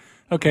game. Like,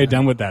 okay,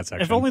 done with that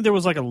section. If only there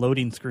was like a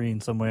loading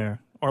screen somewhere,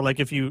 or like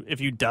if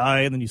you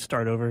die and then you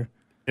start over.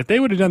 If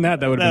they would have done that,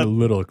 that would have been a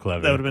little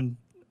clever. That would have been.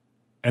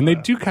 And they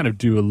do kind of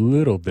do a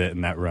little bit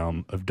in that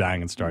realm of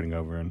dying and starting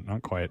over, and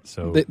not quite.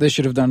 So They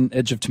should have done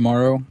Edge of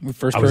Tomorrow with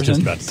first person. I was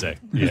just about to say,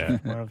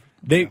 yeah,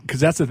 because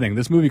that's the thing.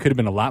 This movie could have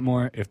been a lot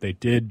more if they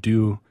did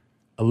do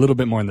a little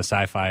bit more in the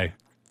sci-fi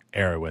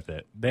era with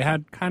it. They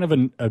had kind of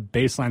a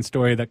baseline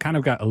story that kind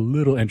of got a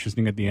little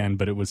interesting at the end,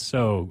 but it was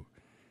so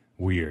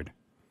weird.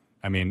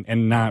 I mean,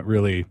 and not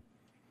really.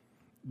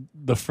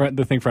 The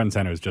thing front and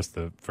center is just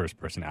the first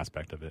person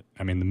aspect of it.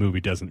 I mean, the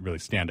movie doesn't really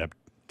stand up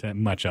to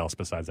much else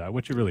besides that,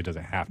 which it really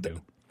doesn't have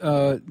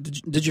to.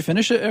 Did you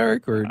finish it,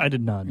 Eric? Or I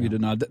did not. You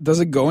did not. Does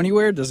it go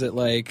anywhere? Does it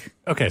like?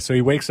 Okay, so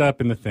he wakes up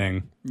in the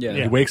thing. Yeah.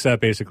 He wakes up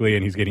basically,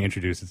 and he's getting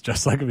introduced. It's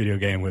just like a video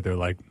game where they're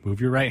like, "Move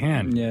your right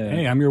hand." Yeah.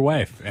 Hey, I'm your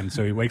wife. And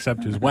so he wakes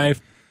up to his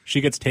wife. She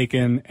gets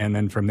taken, and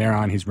then from there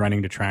on, he's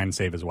running to try and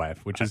save his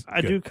wife, which is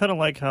I good. do kind of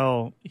like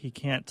how he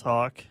can't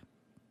talk,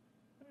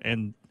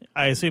 and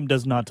I assume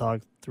does not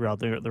talk throughout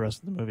the rest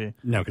of the movie.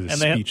 No, because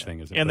the speech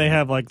thing is. And they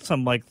have like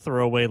some like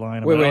throwaway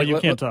line about, Wait, you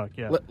can't talk.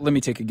 Yeah. Let me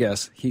take a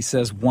guess. He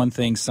says one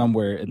thing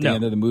somewhere at the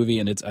end of the movie,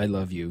 and it's "I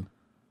love you."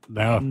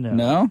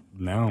 No.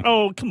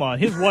 Oh, come on.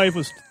 His wife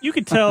was. You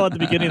could tell at the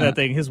beginning of that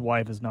thing, his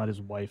wife is not his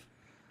wife.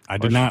 I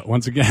did not.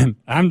 Once again,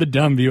 I'm the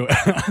dumb viewer.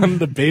 I'm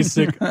the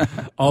basic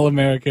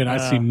all-American. I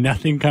see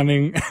nothing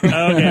coming.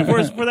 Okay,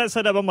 for that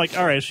setup, I'm like,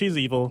 all right, she's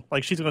evil.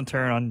 Like, she's going to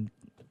turn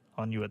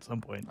on you at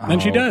some point.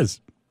 And she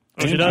does.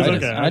 Oh, she does?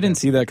 Okay. I didn't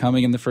see that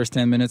coming in the first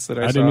 10 minutes that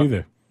I saw. I didn't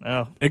either.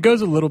 Oh. It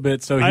goes a little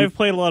bit. So I've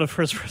played a lot of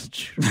first-person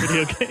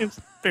video games,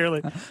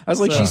 barely. I was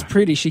like, she's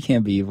pretty. She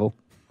can't be evil.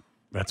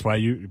 That's why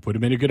you put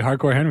him in a good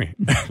hardcore Henry,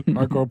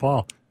 hardcore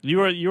Paul. You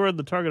were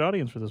the target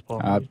audience for this,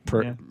 Paul.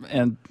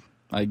 And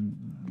I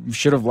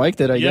should have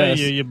liked it, I guess.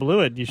 Yeah, you blew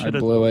it. You should have. I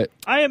blew it.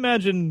 I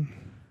imagine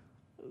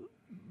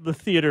the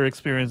theater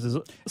experience is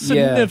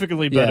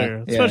significantly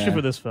better, especially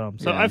for this film.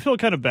 So I feel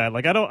kind of bad.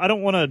 Like I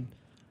don't want to.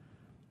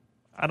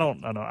 I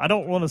don't know. I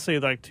don't want to say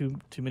like too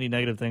many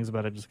negative things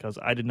about it just because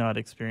I did not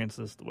experience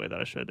this the way that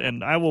I should,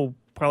 and I will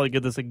probably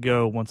give this a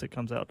go once it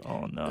comes out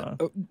on.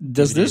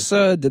 Does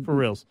 3D. this for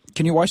reals?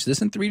 Can you watch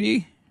this in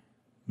 3D?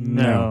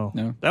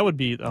 No. That would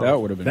be. That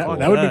would have been.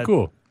 That would be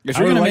cool. If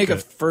you're gonna make a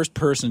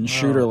first-person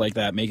shooter like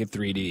that, make it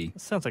 3D.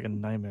 It sounds like a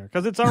nightmare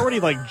because it's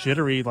already like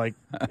jittery. Like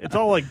it's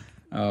all like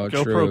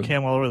GoPro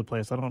cam all over the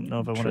place. I don't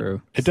know if I want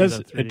to. It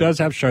does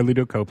have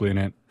Charlito Copley in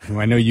it, who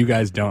I know you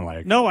guys don't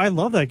like. No, I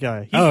love that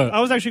guy. I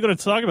was actually going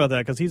to talk about that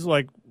because he's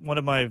like one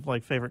of my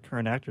like favorite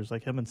current actors.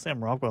 Like him and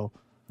Sam Rockwell.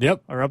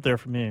 Yep, are up there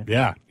for me.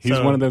 Yeah, he's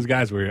one of those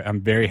guys where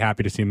I'm very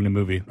happy to see him in a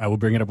movie. I will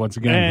bring it up once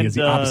again. He is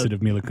the opposite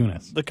of Mila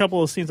Kunis. The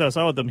couple of scenes I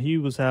saw with him, he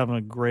was having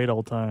a great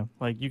old time.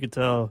 Like you could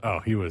tell. Oh,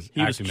 he was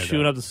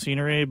chewing up the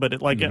scenery,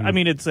 but I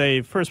mean, it's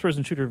a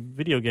first-person shooter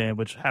video game,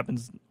 which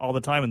happens all the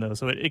time in those.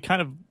 So it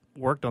kind of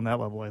worked on that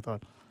level, I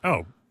thought.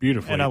 Oh,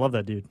 beautiful! And I love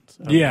that dude.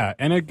 So. Yeah,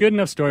 and a good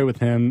enough story with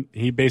him.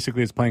 He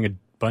basically is playing a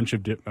bunch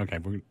of okay,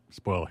 we're gonna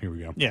spoil. Here we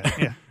go. Yeah,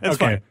 that's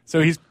okay. fine. So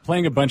he's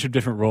playing a bunch of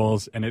different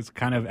roles, and it's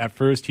kind of at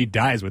first he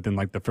dies within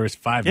like the first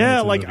 5 minutes.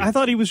 Yeah, of like the movie. I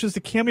thought he was just a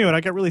cameo, and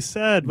I got really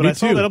sad. But I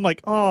saw that I'm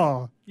like,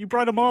 oh, you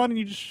brought him on, and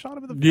you just shot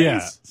him in the face.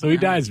 Yeah, so he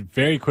dies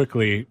very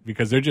quickly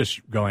because they're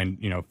just going,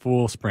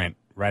 full sprint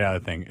right out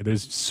of the thing.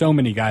 There's so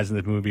many guys in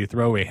the movie,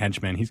 throwaway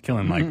henchmen. He's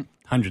killing like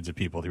hundreds of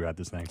people throughout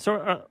this thing.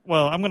 So,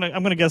 well, I'm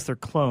gonna guess they're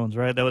clones,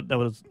 right? That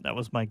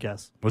was my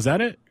guess. Was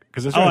that it?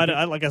 Because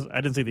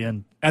I didn't see the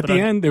end. At the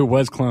end, there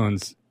was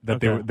clones.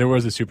 There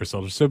was a super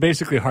soldier. So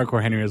basically,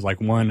 Hardcore Henry is like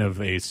one of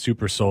a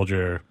super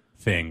soldier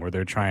thing where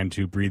they're trying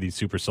to breed these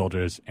super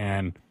soldiers,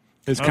 and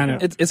it's kind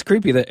of it's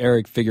creepy that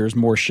Eric figures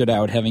more shit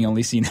out having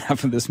only seen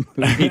half of this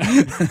movie.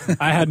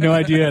 I had no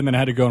idea, and then I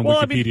had to go on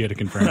Wikipedia to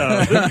confirm.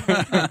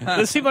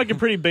 This seemed like a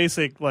pretty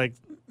basic, like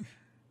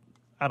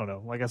I don't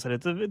know. Like I said,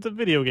 it's a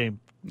video game.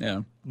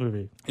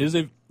 Movie. It is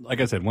like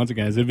I said once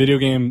again, it's a video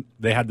game.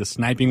 They have the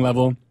sniping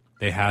level.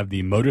 They have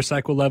the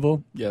motorcycle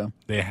level. Yeah.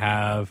 They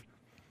have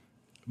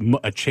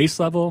a chase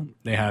level.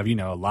 They have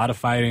a lot of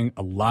fighting,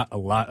 a lot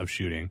of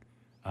shooting,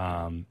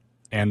 and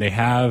they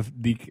have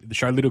the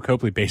Charlito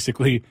Copley.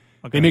 Basically,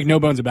 they make no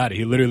bones about it.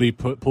 He literally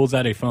pulls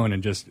out a phone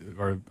and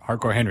or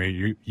Hardcore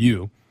Henry,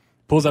 you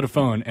pulls out a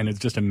phone and it's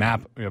just a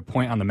map, a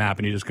point on the map,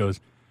 and he just goes,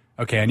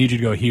 "Okay, I need you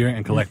to go here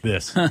and collect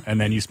this." And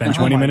then you spend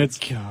 20 minutes,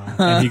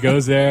 and he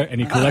goes there and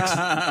he collects.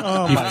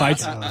 He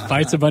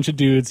fights a bunch of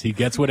dudes. He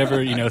gets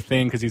whatever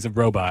thing because he's a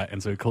robot,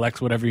 and so he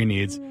collects whatever he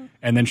needs.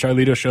 And then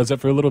Charlito shows up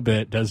for a little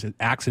bit,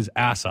 acts his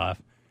ass off,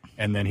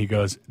 and then he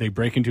goes. They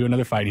break into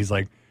another fight. And he's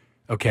like,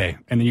 "Okay,"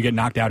 and then you get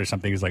knocked out or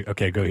something. He's like,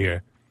 "Okay, go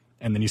here,"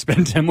 and then you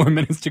spend 10 more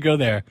minutes to go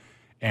there.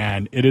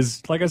 And it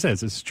is, like I said,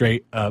 it's a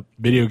straight up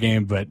video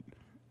game, but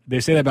they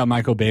say that about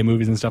Michael Bay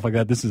movies and stuff like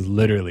that. This is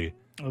literally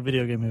a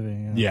video game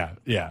movie.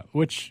 Yeah,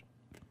 which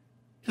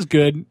is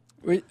good.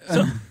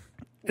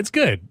 It's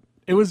good.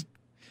 It was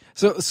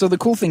so the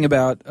cool thing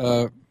about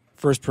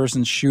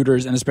first-person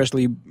shooters and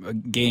especially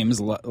games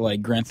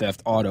like Grand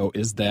Theft Auto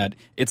is that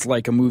it's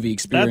like a movie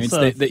experience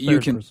that you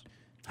can.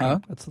 Huh?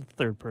 That's the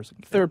third person.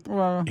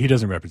 He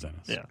doesn't represent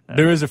us. Yeah.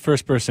 There is a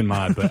first person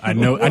mod, but I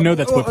know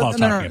that's what Paul's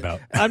talking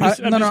about. I'm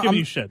just giving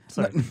you shit.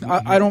 Sorry.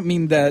 I don't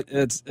mean that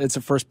it's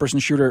a first person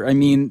shooter. I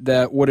mean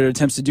that what it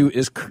attempts to do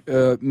is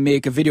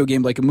make a video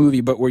game like a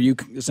movie, but where you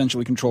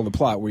essentially control the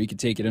plot, where you can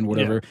take it in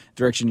whatever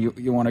direction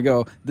you want to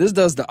go. This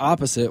does the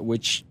opposite,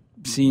 which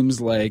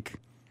seems like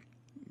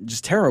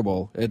just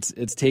terrible.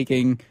 It's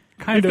taking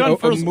kind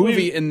of a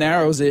movie and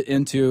narrows it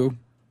into.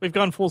 We've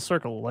gone full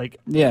circle. Like,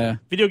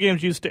 video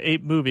games used to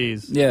ape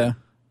movies. Yeah.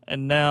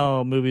 And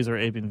now movies are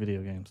aping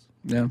video games.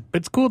 Yeah.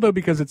 It's cool, though,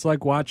 because it's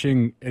like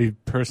watching a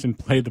person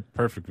play the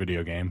perfect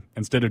video game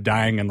instead of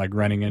dying and, like,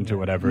 running into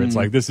whatever. It's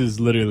like, this is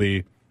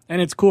literally...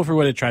 And it's cool for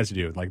what it tries to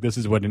do. Like, this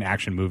is what an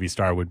action movie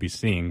star would be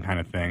seeing kind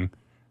of thing.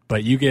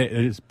 But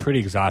it's pretty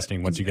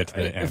exhausting once you get to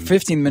the end.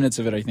 15 minutes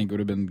of it, I think, would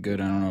have been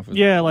good. I don't know if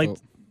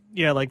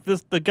like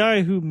this. The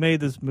guy who made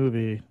this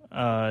movie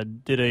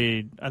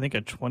did I think a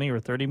 20 or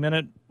 30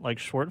 minute like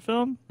short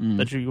film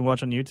that you can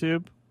watch on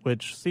YouTube,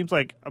 which seems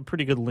like a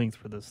pretty good length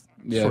for this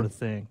sort of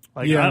thing.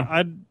 Like,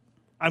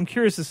 I'm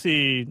curious to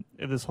see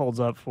if this holds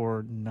up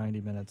for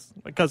 90 minutes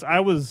because I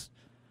was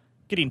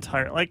getting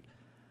tired. Like,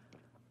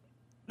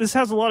 this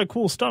has a lot of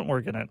cool stunt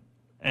work in it,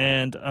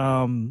 and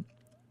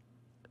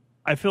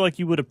I feel like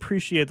you would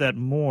appreciate that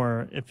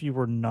more if you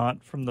were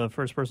not from the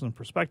first person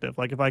perspective.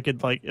 Like,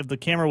 if the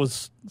camera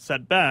was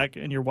set back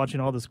and you're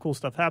watching all this cool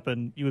stuff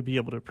happen, you would be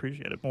able to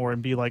appreciate it more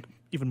and be like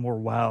even more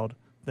wowed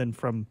than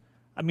from.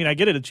 I mean, I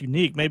get it; it's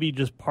unique. Maybe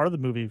just part of the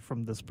movie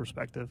from this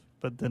perspective,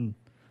 but then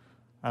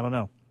I don't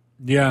know.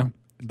 Yeah,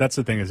 that's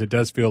the thing is it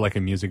does feel like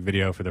a music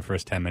video for the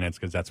first 10 minutes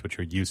because that's what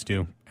you're used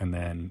to, and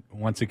then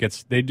once it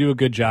gets, they do a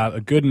good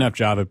enough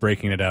job of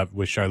breaking it up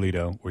with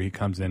Charlito, where he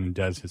comes in and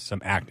does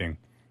some acting.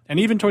 And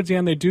even towards the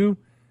end, they do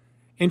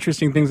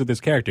interesting things with this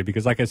character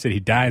because, like I said, he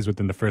dies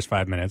within the first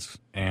 5 minutes,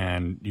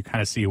 and you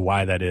kind of see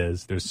why that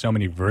is. There's so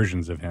many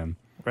versions of him.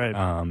 Right.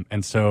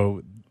 And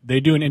so they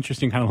do an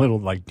interesting kind of little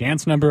like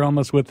dance number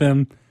almost with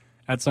him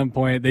at some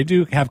point. They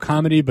do have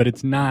comedy, but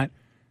it's not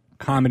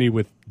comedy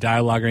with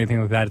dialogue or anything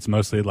like that. It's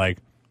mostly like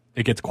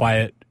it gets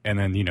quiet, and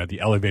then, you know,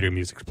 the elevator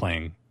music's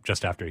playing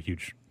just after a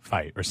huge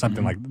fight or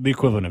something like the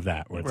equivalent of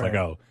that, where it's like,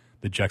 oh,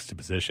 the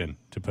juxtaposition,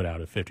 to put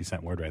out a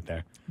 50-cent word right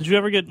there. Did you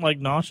ever get like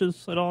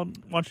nauseous at all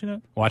watching it?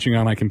 Watching it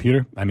on my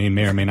computer? I mean,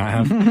 may or may not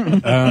have.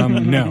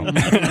 No.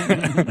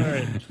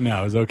 Right. No,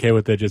 I was okay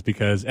with it just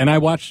because. And I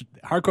watch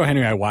Hardcore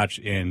Henry. I watch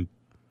in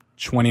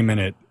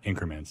 20-minute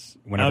increments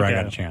whenever I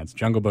got a chance.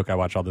 Jungle Book, I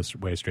watch all this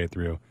way straight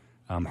through.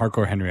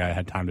 Hardcore Henry, I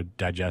had time to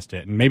digest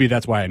it, and maybe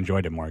that's why I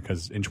enjoyed it more,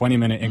 because in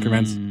 20-minute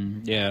increments,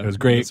 it was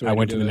great. I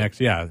went to the next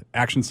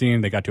action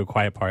scene. They got to a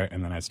quiet part,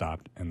 and then I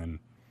stopped, and then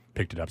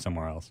picked it up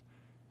somewhere else.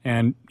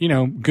 And, you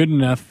know, good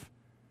enough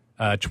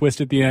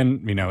twist at the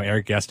end. You know,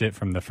 Erik guessed it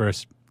from the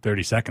first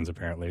 30 seconds,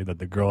 apparently, that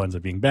the girl ends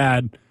up being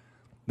bad.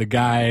 The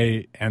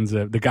guy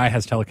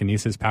has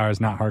telekinesis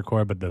powers, not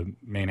Hardcore, but the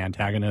main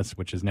antagonist,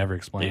 which is never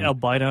explained. The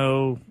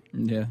albino,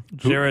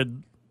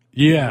 Jared,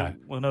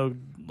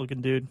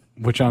 looking dude.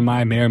 Which on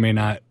my may or may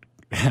not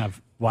have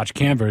watched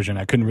cam version,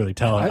 I couldn't really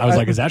tell. I was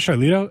like, is that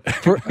Charlito?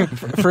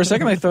 For a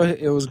second, I thought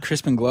it was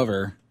Crispin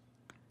Glover.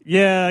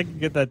 Yeah, I can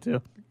get that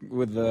too.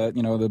 With the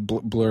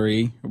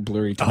blurry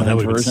tone Oh, that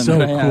would be version. so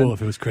cool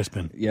if it was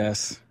Crispin.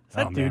 Yes. Is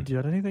that dude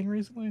done anything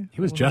recently?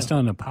 He was just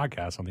on a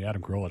podcast on the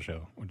Adam Carolla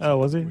show. Oh,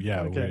 was he?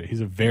 Yeah, okay.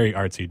 He's a very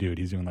artsy dude.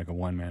 He's doing like a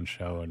one-man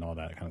show and all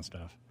that kind of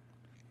stuff.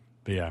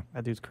 But yeah.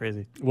 That dude's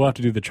crazy. We'll have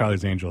to do the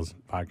Charlie's Angels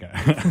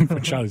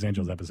podcast, Charlie's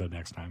Angels episode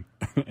next time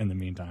in the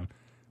meantime.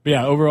 But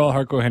yeah, overall,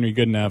 Hardcore Henry,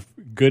 good enough.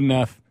 Good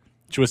enough.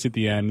 Twist at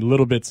the end, a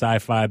little bit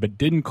sci-fi, but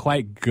didn't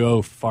quite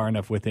go far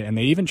enough with it. And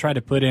they even tried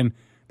to put in,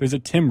 there's a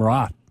Tim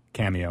Roth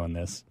cameo in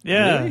this.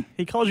 Yeah, really?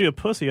 He calls you a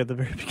pussy at the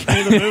very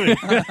beginning of the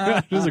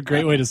movie. Which is a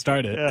great way to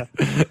start it.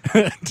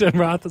 Yeah. Tim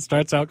Roth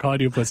starts out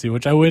calling you a pussy,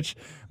 which I wish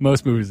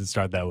most movies would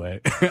start that way.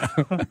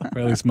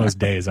 Or at least most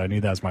days. I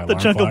need that as my alarm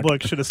The Jungle clock.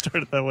 Book should have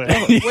started that way.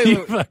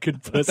 You fucking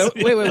pussy.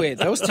 Wait.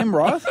 That was Tim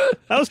Roth?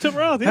 That was Tim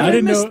Roth, yeah. I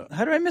didn't know.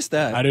 How did I miss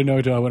that? I didn't know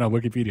until I went on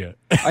Wikipedia.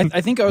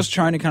 I think I was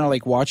trying to kind of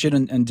like watch it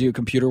and do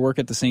computer work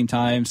at the same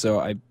time, so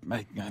I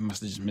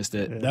must have just missed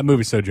it. Yeah. That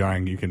movie's so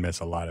jarring, you can miss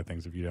a lot of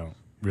things if you don't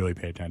really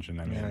pay attention.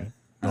 I mean,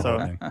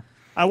 so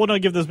I will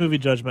not give this movie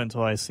judgment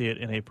until I see it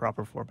in a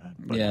proper format.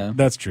 But. Yeah,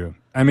 that's true.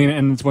 I mean,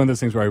 and it's one of those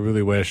things where I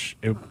really wish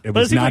it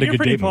was not like a you're good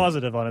pretty date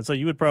positive on it, so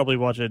you would probably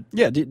watch it.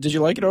 Yeah, did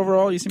you like it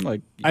overall? You seem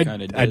like you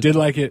kind of did. I did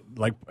like it.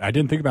 Like I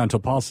didn't think about it until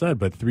Paul said,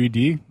 but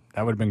 3D,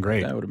 that would have been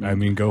great. That would have been. I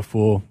mean, go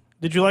full.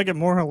 Did you like it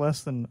more or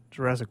less than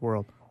Jurassic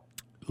World?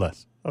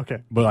 Less. Okay.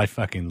 But I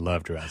fucking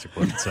love Jurassic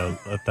World, so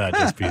let that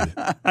just be.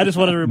 I just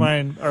wanted to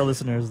remind our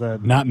listeners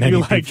that Not many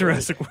you like people-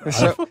 Jurassic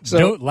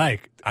World.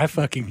 I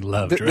fucking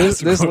love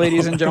Jurassic This, World.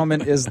 ladies and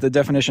gentlemen, is the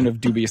definition of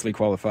dubiously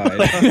qualified.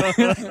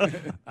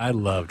 I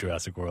love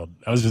Jurassic World.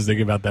 I was just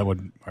thinking about that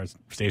when our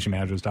station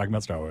manager was talking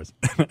about Star Wars.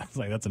 I was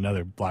like, that's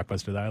another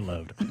blockbuster that I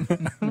loved.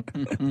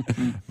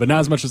 But not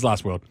as much as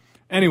Lost World.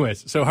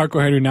 Anyways, so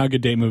Hardcore Henry, now a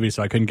good date movie,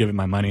 so I couldn't give it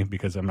my money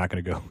because I'm not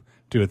going to go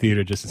to a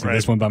theater just to see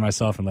this one by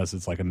myself unless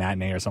it's like a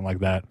matinee or something like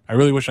that. I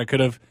really wish I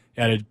could have.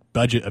 It had a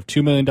budget of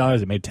 $2 million.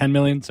 It made $10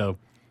 million, so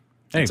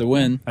hey, It's a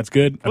win. that's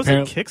good. Was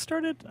it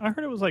kickstarted? I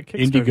heard it was like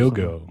Kickstarter.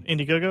 Indiegogo.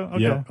 Indiegogo?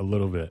 Okay. Yeah, a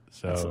little bit.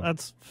 So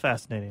That's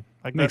fascinating.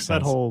 Like Makes that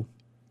sense. whole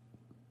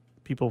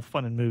people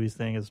funding movies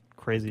thing is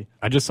crazy.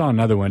 I just saw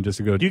another one just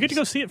to go. Do you get to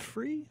go see it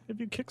free if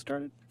you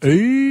Kickstarted?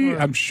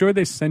 I'm sure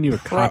they send you a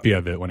copy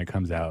of it when it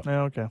comes out.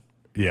 No, okay.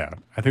 Yeah,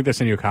 I think they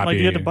send you a copy. Like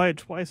you had to buy it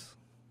twice.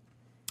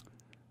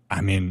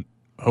 I mean,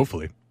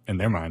 hopefully, in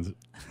their minds,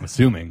 I'm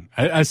assuming.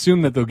 I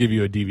assume that they'll give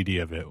you a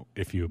DVD of it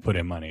if you put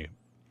in money.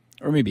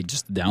 Or maybe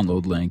just the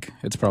download link.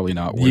 It's probably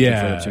not worth it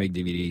for them to make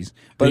DVDs.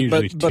 But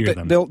usually tier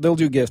them. they'll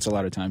do gifts a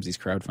lot of times, these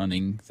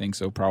crowdfunding things.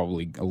 So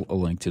probably a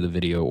link to the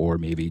video or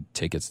maybe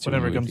tickets to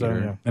Whenever a it comes movie out,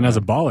 theater. yeah. And as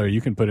a baller,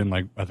 you can put in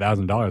like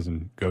 $1,000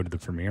 and go to the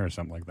premiere or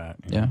something like that.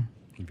 you know,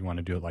 if you want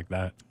to do it like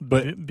that.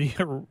 But Be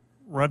a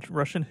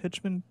Russian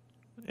henchman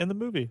in the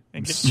movie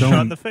and get So- shot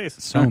in the face.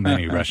 so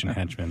many Russian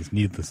henchmen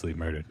needlessly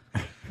murdered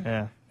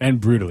Yeah. and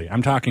brutally.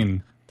 I'm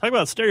talking. Talk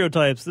about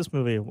stereotypes. This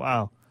movie,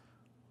 wow.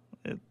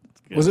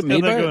 Was it It's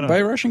made got that going on. by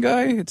a Russian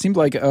guy? It seemed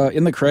like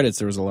in the credits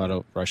there was a lot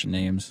of Russian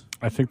names.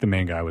 I think the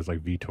main guy was like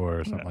Vitor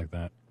or something like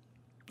that.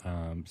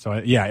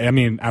 I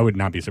mean, I would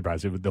not be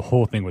surprised. The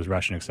whole thing was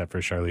Russian except for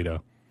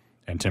Charlito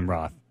and Tim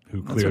Roth,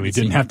 who what clearly it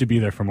didn't seemed- have to be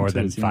there for more that's what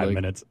than it seemed 5 like.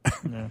 minutes.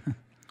 Yeah.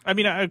 I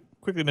mean, I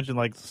quickly mentioned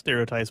like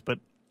stereotypes, but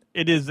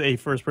it is a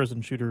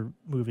first-person shooter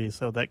movie,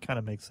 so that kind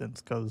of makes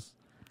sense because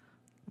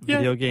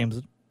video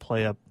games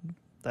play up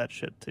that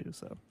shit too.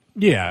 So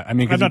Yeah, I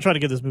mean, 'cause I'm not trying to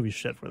give this movie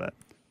shit for that.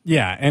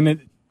 yeah,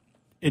 and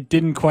it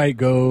didn't quite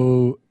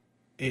go.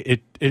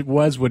 It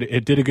was what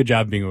it did a good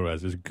job being what it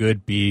was. It was a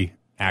good B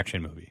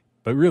action movie,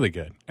 but really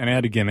good, and it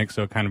had a gimmick,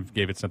 so it kind of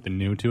gave it something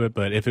new to it.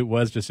 But if it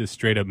was just a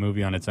straight up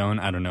movie on its own,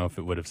 I don't know if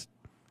it would have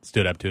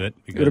stood up to it.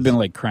 It would have been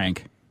like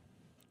Crank.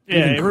 Yeah,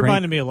 Even it Crank-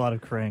 reminded me a lot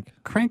of Crank.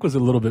 Crank was a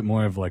little bit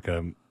more of like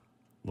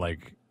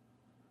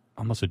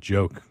almost a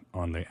joke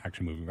on the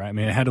action movie, right? I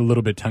mean, it had a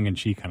little bit tongue in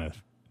cheek kind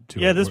of to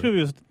it. Yeah, this where-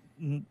 movie was.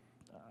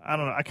 I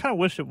don't know. I kind of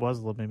wish it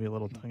was maybe a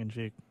little tongue in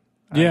cheek.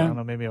 Yeah. I don't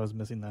know. Maybe I was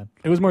missing that.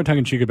 It was more tongue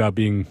in cheek about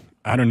being.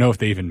 I don't know if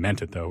they even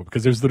meant it though,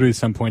 because there's literally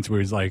some points where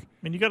he's like, I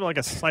mean, you got like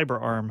a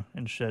cyber arm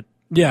and shit.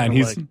 yeah, and Or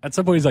he's like- at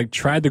some point he's like,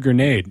 try the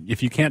grenade.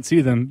 If you can't see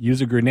them, use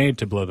a grenade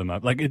to blow them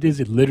up. Like it is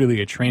literally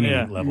a training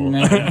Yeah. level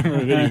of a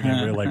video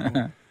game. We're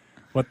like,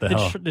 what the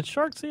hell? Did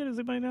Shark see it? Does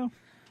anybody know?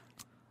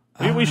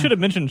 We should have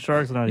mentioned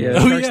Sharks not Yeah.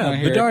 here. Oh Shark's yeah, not the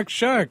here. dark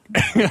shark.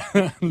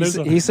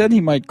 He said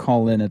he might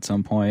call in at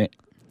some point.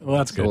 Well,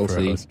 that's So good we'll for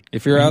see. us.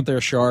 If you're out there,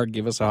 Shark,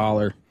 give us a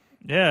holler.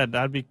 Yeah,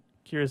 I'd be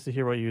curious to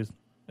hear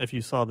if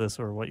you saw this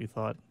or what you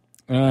thought.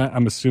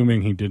 I'm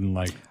assuming he didn't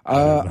like.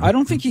 I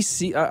don't think he's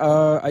seen.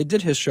 I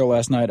did his show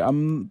last night.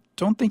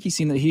 Don't think he's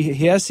seen that. He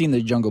has seen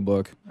the Jungle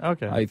Book.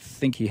 Okay. I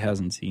think he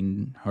hasn't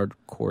seen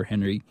Hardcore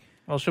Henry.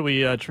 Well, should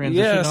we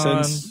transition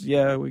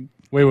on?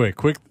 Wait.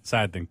 Quick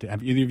side thing.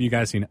 Have either of you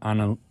guys seen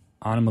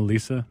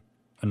Anomalisa?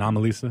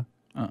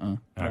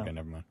 Okay,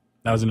 never mind.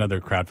 That was another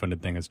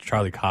crowdfunded thing. It's a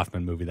Charlie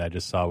Kaufman movie that I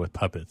just saw with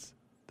puppets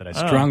that I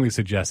strongly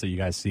suggest that you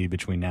guys see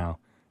between now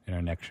and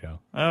our next show.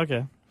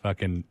 Okay.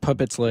 Fucking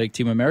Puppets like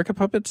Team America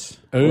puppets,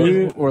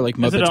 Oh. or like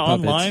Muppets Is it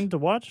puppets. online to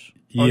watch?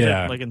 Or is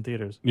Yeah. it like in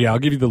theaters? yeah, I'll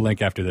give you the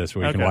link after this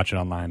where you can Okay. watch it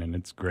online, and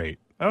it's great.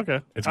 Okay.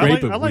 It's great,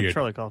 I but like weird.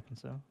 Charlie Kaufman,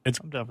 so It's-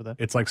 I'm down for that.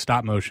 It's like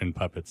stop motion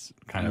puppets,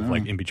 kind of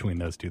like in between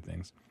those two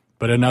things.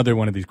 But another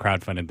one of these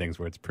crowdfunded things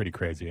where it's pretty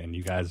crazy, and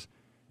you guys,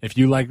 if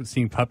you like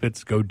seeing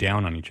puppets go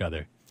down on each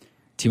other,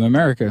 Team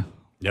America.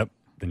 yep,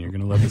 then you're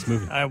gonna love this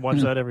movie. I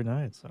watch that every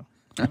night, so.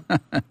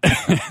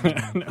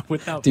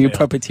 Without Do you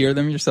fail. puppeteer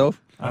them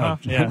yourself? Yeah.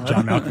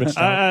 John Malkovich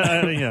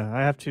style.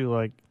 I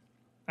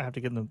have to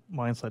get in the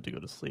mindset to go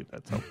to sleep.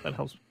 That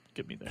helps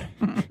get me there.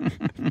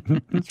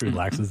 This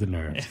relaxes the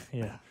nerves.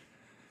 Yeah.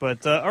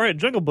 But all right,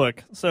 Jungle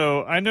Book.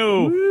 So I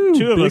know Woo,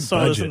 two of big us saw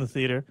this budget. in the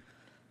theater.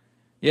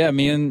 Yeah,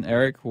 me and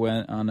Eric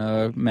went on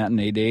a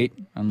matinee date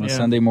on a Yeah.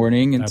 Sunday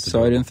morning and That's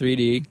saw it in adorable.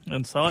 3D.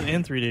 And saw it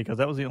in 3D because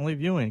that was the only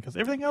viewing. Because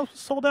everything else was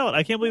sold out.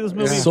 I can't believe this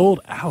movie Sold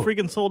out.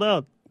 freaking sold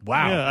out.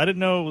 Wow. Yeah, I didn't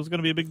know it was going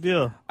to be a big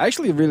deal. I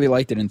actually really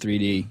liked it in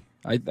 3D.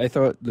 I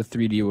thought the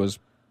 3D was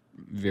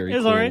very It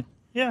was cool. all right.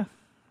 Yeah,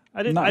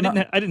 I didn't.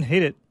 Not- I didn't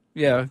hate it.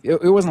 Yeah,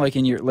 it wasn't like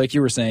in your, like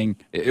you were saying,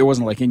 it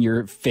wasn't like in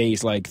your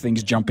face, like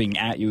things jumping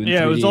at you in 3D.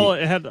 Yeah, it was all.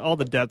 It had all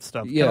the depth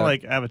stuff. Kind Yeah. of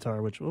like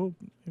Avatar, which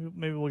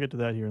maybe we'll get to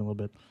that here in a little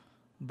bit.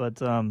 But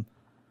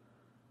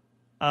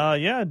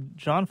yeah,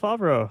 Jon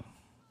Favreau.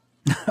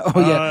 Oh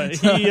yeah,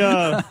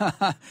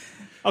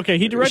 He Okay,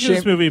 he directed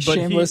this movie, but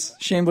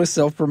shameless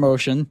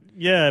self-promotion.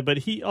 Yeah, but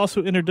he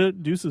also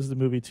introduces the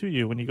movie to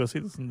you when you go see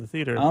this in the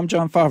theater. I'm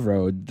Jon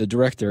Favreau, the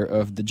director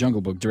of The Jungle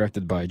Book,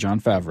 directed by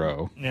Jon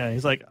Favreau. Yeah,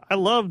 he's like, I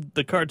loved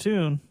the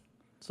cartoon,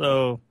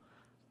 so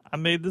I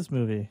made this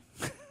movie.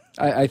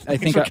 I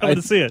think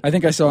to see it. I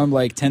think I saw him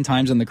like 10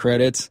 times in the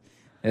credits.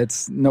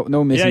 It's no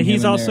missing. Yeah,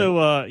 he's him in also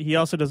there. He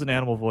also does an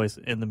animal voice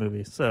in the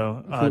movie.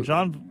 So who is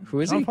Jon he?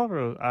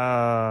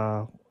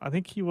 Favreau. I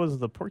think he was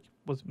the pork.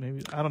 Was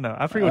maybe I don't know.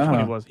 I forget which one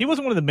he was. He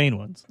wasn't one of the main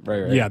ones.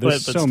 Right. Yeah, there's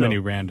but so still. many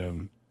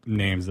random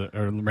names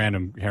or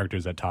random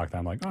characters that talk. That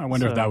I'm like, oh, I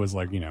wonder if that was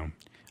like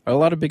A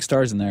lot of big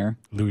stars in there.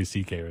 Louis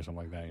C.K. or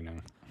something like that.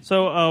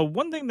 So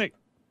one thing that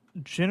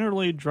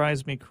generally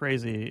drives me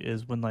crazy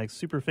is when like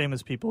super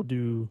famous people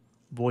do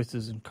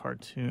voices in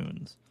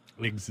cartoons.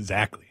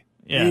 Exactly.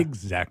 Yeah.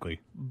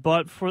 Exactly.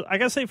 But I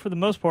gotta say, for the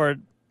most part,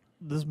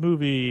 this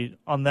movie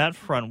on that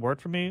front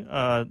worked for me.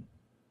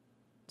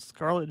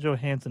 Scarlett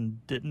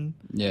Johansson didn't.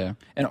 Yeah,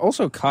 and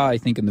also Ka, I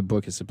think in the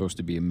book is supposed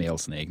to be a male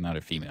snake, not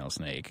a female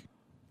snake.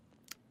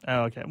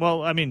 Oh, okay.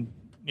 Well, I mean,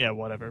 yeah,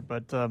 whatever.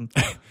 But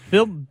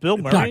Bill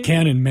Murray, Not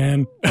canon,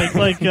 man.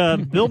 like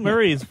Bill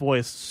Murray's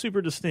voice,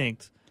 super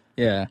distinct.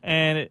 Yeah,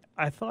 And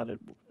I thought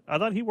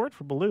he worked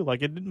for Baloo.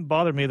 Like, it didn't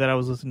bother me that I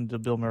was listening to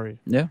Bill Murray.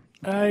 yeah.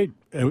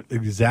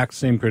 Exact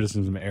same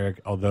criticism,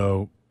 Eric.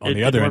 Although on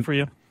the It other worked end, for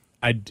you.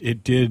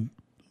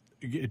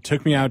 it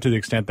took me out to the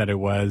extent that it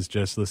was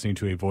just listening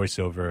to a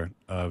voiceover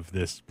of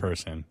this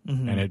person,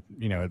 and it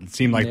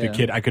seemed like the Yeah.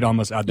 kid. I could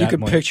almost at You that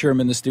could point picture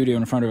him in the studio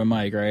in front of a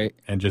mic, right?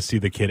 and just see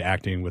the kid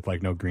acting with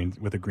like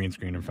with a green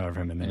screen in front of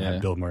him, and then Yeah.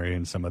 have Bill Murray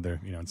and some other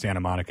in Santa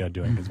Monica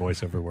doing his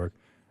voiceover work.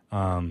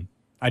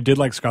 I did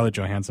like Scarlett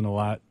Johansson a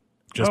lot.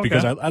 Just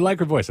because I like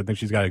her voice. I think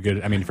she's got a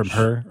good, from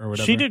Her or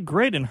whatever. She did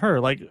great in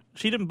Her. Like,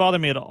 she didn't bother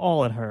me at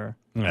all in Her.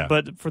 Yeah.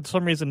 But for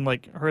some reason,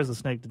 like, Her as a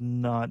snake did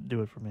not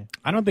do it for me.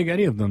 I don't think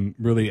any of them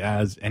really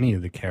as any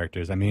of the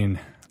characters. I mean,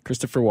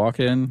 Christopher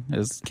Walken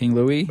as King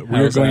Louis.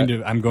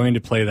 I'm going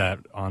to play that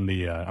on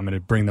the, I'm going to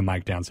bring the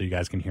mic down so you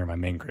guys can hear my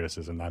main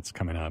criticism. That's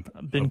coming up.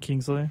 Ben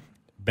Kingsley.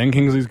 Ben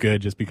Kingsley's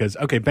good just because,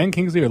 Ben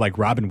Kingsley or like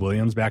Robin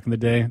Williams back in the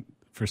day,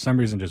 for some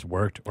reason just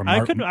worked. Or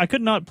I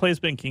could not place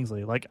Ben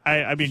Kingsley. Like,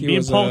 I mean, me and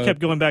was, Paul kept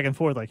going back and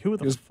forth. Like, who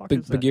the fuck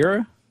is that?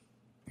 Bagheera?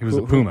 He was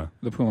a puma.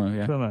 The puma,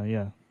 yeah. Puma,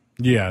 yeah.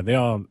 Yeah, they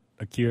all,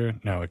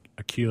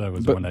 Akela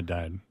was the one that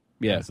died.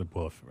 Yeah. That's a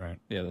wolf, right?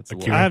 Yeah, that's a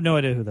Akira. wolf. I have no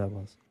idea who that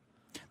was.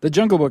 The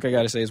Jungle Book, I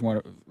gotta say, is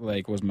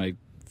was my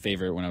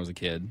favorite when I was a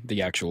kid.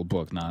 The actual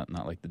book, not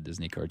like the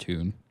Disney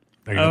cartoon.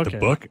 The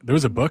book? There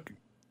was a book?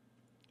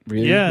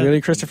 Really? Yeah.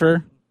 Really,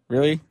 Christopher?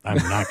 Really? I'm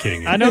not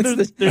kidding you. I know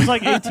there's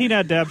like 18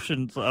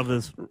 adaptations of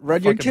this.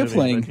 Rudyard fucking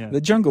Kipling, movie, but yeah.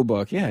 The Jungle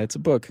Book. Yeah, it's a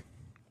book.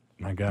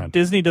 My God.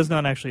 Disney does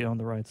not actually own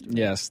the rights to it.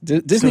 Yes,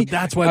 Disney. So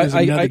that's why there's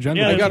another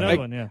Jungle Yeah, Book. there's another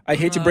one, yeah. I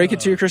hate to break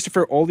it to you,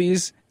 Christopher. All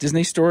these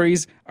Disney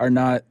stories are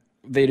not.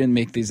 They didn't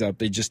make these up.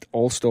 They just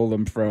all stole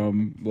them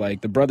from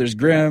like the Brothers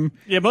Grimm.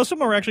 Yeah, most of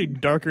them are actually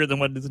darker than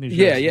what Disney shows.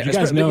 Yeah. You guys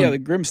especially- know- yeah, the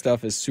Grimm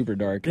stuff is super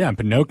dark. Yeah, and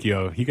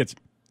Pinocchio, he gets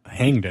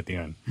hanged at the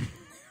end.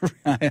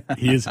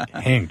 He is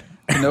hanged.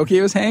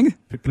 Pinocchio's hanged.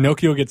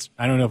 Pinocchio gets,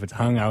 I don't know if it's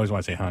hung, I always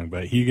want to say hung,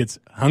 but he gets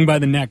hung by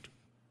the neck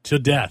to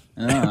death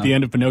at the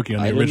end of Pinocchio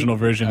in the original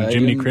version.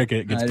 Jiminy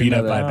Cricket gets beat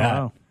up by a bat.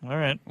 Wow. All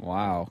right.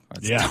 Wow,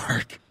 that's Yeah.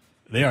 dark.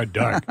 They are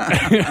dark.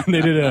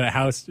 They did a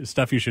House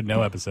Stuff You Should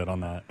Know episode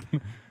on that.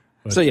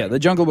 But, So yeah, the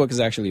Jungle Book is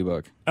actually a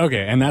book.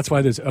 Okay, and that's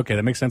why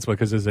that makes sense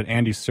because there's an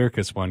Andy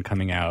Serkis one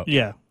coming out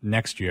Yeah.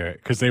 next year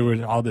because there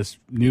was all this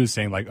news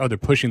saying like, oh, they're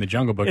pushing the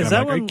Jungle Book. Is and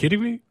I'm that like, are one- you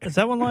kidding me? Is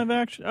that one live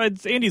action?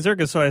 It's Andy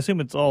Serkis, so I assume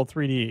it's all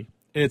 3D.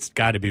 It's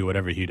got to be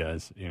whatever he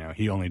does.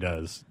 He only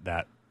does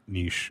that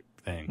niche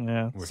thing.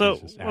 Yeah. Where So,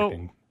 he's just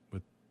acting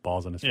with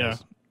balls on his Yeah.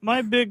 face.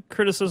 My big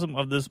criticism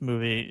of this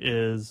movie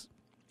is,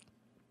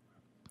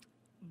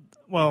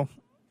 well,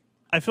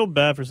 I feel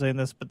bad for saying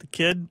this, but the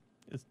kid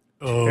is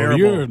Oh, terrible.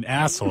 you're an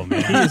asshole, He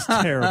man. is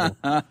terrible.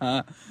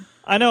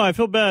 I know, I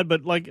feel bad,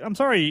 but like, I'm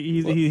sorry,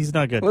 he's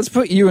not good. Let's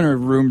put you in a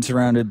room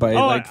surrounded by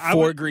I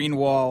four would- green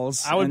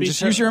walls. I would and be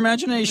just use your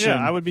imagination.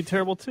 Yeah, I would be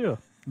terrible too.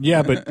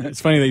 Yeah, but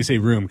it's funny that you say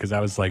Room because I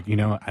was like,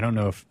 I don't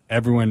know if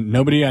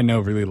nobody I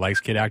know really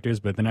likes kid actors,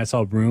 but then I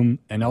saw Room,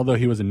 and although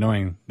he was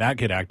annoying, that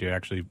kid actor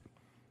actually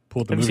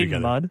pulled the Have you movie seen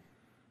together. Mud?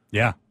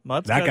 Yeah,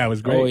 Mud's that got- guy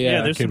was great. Oh, yeah.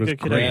 Yeah, there's kid some was good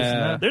kid great. actors in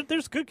Yeah. that.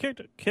 There's good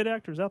kid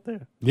actors out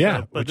there.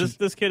 Yeah, But which is-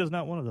 this kid is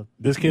not one of them.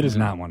 this kid is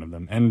not one of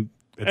them, and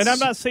I'm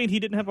not saying he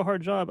didn't have a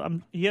hard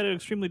job. He had an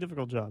extremely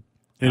difficult job.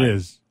 It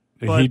is.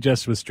 But- He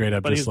just was straight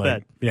up but just he's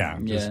like,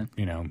 bad. just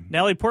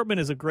Natalie Portman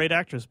is a great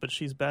actress, but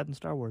she's bad in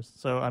Star Wars.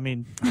 So I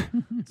mean,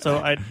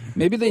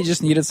 Maybe they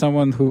just needed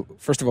someone who,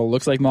 first of all,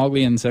 looks like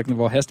Mowgli, and second of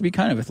all, has to be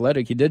kind of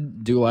athletic. He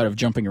did do a lot of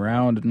jumping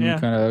around and Yeah.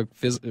 kind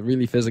of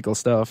really physical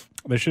stuff.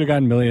 They should have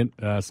gotten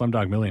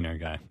Slumdog Millionaire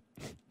guy.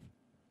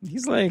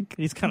 He's like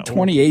he's kind of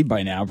 28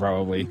 by now,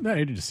 probably. No,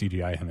 you just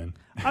CGI him in.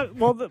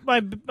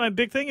 my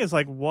big thing is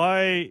like,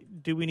 why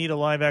do we need a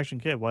live action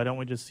kid? Why don't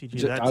we just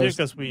CG that too?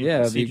 Because we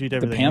CG'd the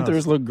everything Panthers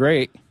else. look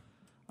great.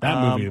 That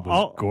movie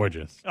was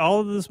gorgeous. All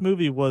of this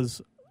movie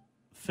was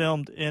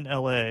filmed in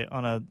L.A.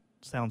 on a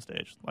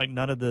soundstage. Like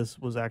none of this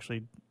was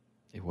actually.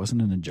 It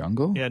wasn't in the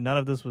jungle? Yeah, none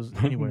of this was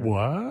anywhere.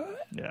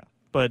 What? Yeah,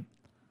 but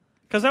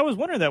because I was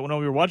wondering that when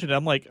we were watching it,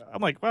 I'm like,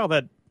 wow,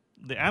 that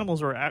the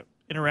animals are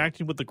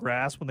interacting with the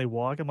grass when they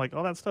walk. I'm like,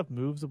 oh, that stuff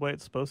moves the way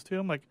it's supposed to.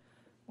 I'm like,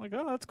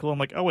 oh, that's cool. I'm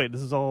like, oh wait,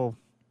 this is all,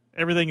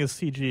 everything is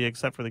CG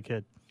except for the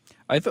kid.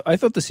 I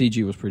thought the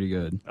CG was pretty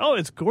good. Oh,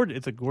 it's gorgeous.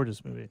 It's a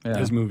gorgeous movie. Yeah.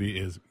 This movie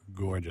is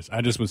gorgeous.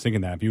 I just was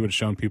thinking that if you would have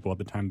shown people at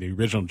the time the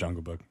original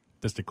Jungle Book,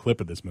 just a clip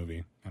of this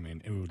movie, I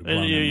mean, it would have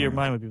blown Your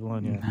mind would be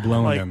blown. Yeah,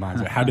 blown like, their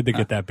minds. How did they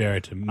get that bear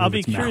to move I'll be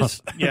its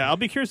curious. mouth? Yeah, I'll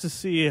be curious to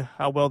see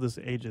how well this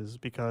ages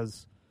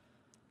because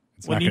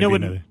It's when not you going know to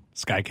be when another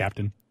Sky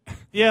Captain.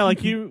 yeah, like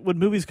when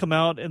movies come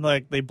out and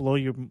like they blow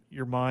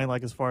your mind,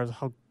 like as far as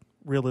how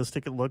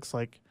realistic it looks.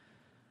 Like,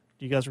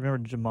 do you guys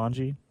remember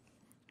Jumanji?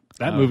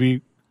 That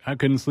movie, I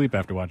couldn't sleep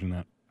after watching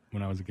that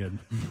when I was a kid.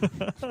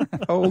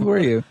 How old were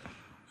you?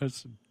 I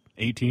was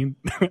 18.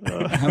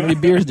 How many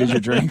beers did you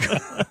drink?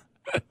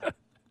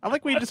 I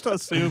like we just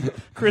assume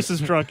Chris is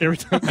drunk every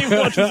time he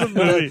watches a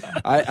movie.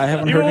 I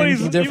haven't Even heard when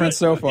anything different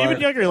so far. Even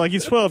younger, like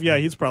he's 12. Yeah,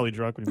 he's probably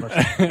drunk when he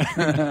watches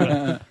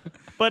it.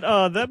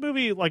 But that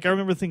movie, like I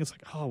remember thinking, it's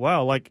like, oh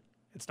wow, like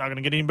it's not going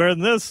to get any better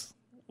than this.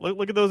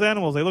 Look at those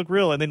animals; they look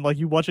real. And then like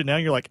you watch it now,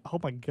 you're like, oh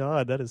my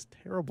god, that is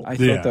terrible. I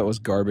Yeah. thought that was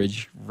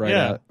garbage right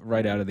Yeah.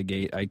 out of the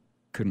gate. I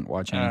couldn't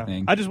watch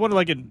anything. I just wonder,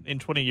 like in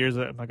 20 years,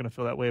 I'm not going to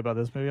feel that way about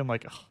this movie. I'm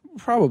like, ugh.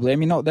 Probably. I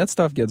mean, no, that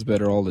stuff gets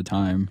better all the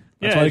time.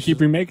 That's Yeah, why they it's keep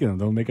remaking them.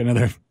 They'll make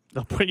another,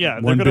 they'll put, yeah, $1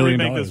 they're going to billion.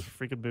 remake this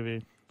freaking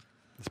movie.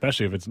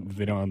 especially if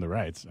they don't own the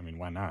rights. I mean,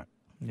 why not?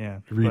 Yeah,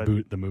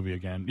 Reboot the movie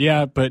again.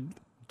 Yeah, but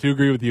to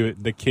agree with you,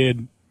 the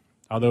kid,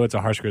 although it's a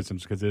harsh criticism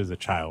because it is a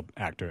child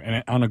actor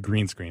and on a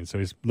green screen, so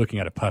he's looking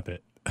at a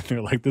puppet.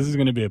 They're like, this is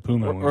going to be a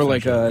puma. Or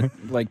like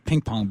like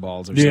ping pong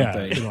balls or Yeah,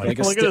 something. like- Like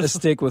a, Look at a this-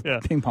 stick with yeah.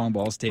 ping pong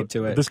balls taped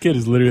to it. This kid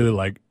is literally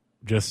like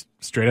just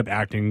straight up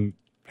acting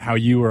how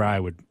you or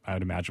I would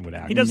imagine would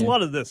act. He does a Yeah.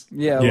 lot of this.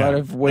 Yeah, a Yeah. lot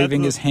of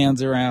waving That's his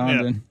hands around.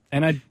 Yeah. And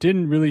And I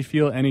didn't really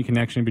feel any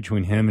connection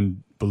between him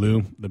and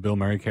Baloo, the Bill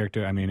Murray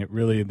character. I mean,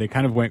 they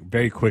kind of went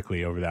very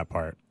quickly over that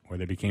part where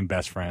they became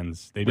best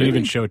friends. They didn't even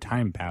Really? show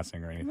time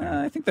passing or anything.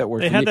 I think that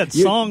worked. They for had me. that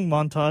You- song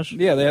montage.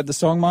 Yeah, they had the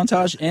song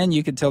montage, and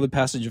you could tell the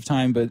passage of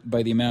time, but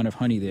by the amount of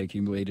honey they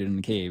accumulated in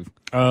the cave.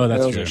 Oh, That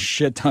that's was true. a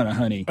shit ton of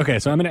honey. Okay,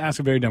 so I'm going to ask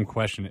a very dumb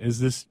question. Is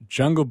the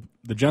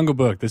Jungle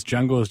Book, this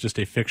jungle is just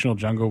a fictional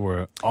jungle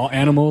where all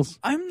animals?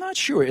 I'm not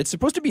sure. It's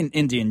supposed to be an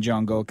Indian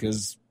jungle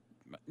because,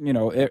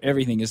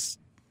 everything is.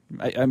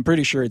 I'm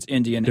pretty sure it's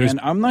Indian, There's and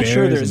I'm not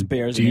sure bears there's and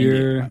bears in deer.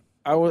 India.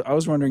 I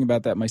was wondering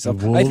about that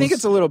myself. Wolves? I think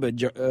it's a little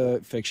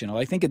bit fictional.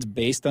 I think it's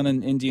based on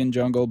an Indian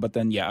jungle, but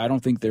then I don't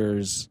think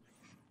there's.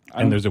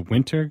 And there's a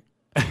winter?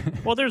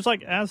 Well, there's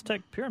like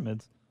Aztec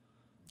pyramids.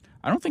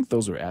 I don't think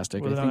those were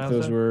Aztec. Were I they think not those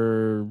Aztec?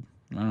 were.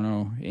 I don't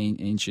know,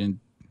 ancient.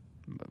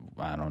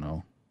 I don't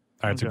know.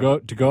 All right,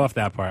 Okay. to go off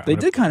that part. They I'm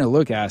did kind of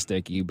look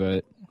Aztec-y,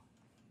 but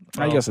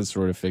I Oh, guess it's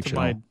sort of To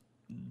fictional. my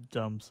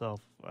dumb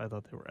self, I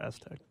thought they were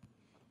Aztec.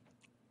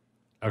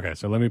 Okay,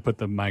 so let me put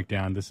the mic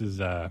down. This is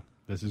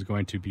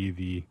going to be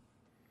the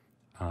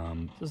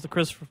This is the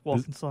Christopher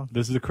Walken song.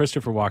 This is a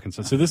Christopher Walken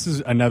song. So this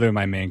is another of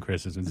my main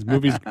criticisms. This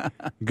movie's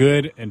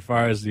good as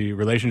far as the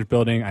relationship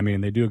building. I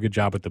mean, they do a good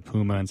job with the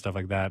Puma and stuff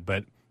like that,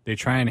 but they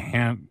try and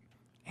ham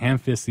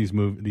fist these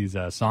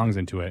songs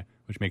into it,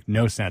 which make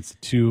no sense.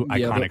 Two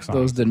iconic songs.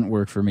 Those didn't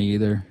work for me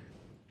either.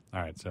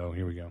 All right, so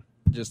here we go.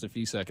 Just a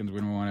few seconds. We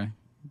don't want to.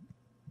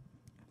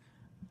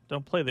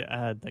 Don't play the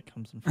ad that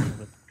comes in front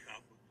of it.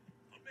 Come,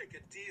 I'll make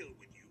a deal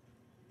with you.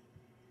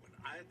 What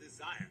I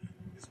desire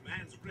is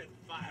man's red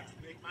fire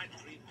to make my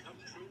dream come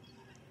true.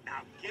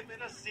 Now give me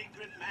the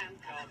secret man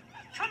cub.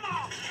 Come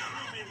on,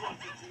 tell me what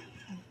to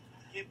do.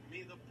 Give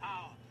me the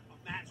power of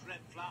man's red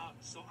flower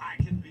so I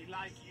can be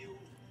like you.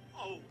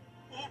 Oh,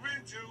 me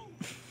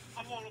too.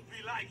 I want to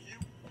be like you.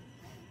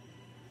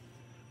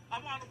 I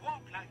want to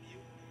walk like you,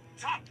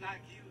 talk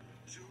like you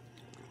too.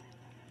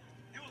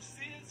 You'll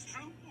see it's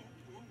true.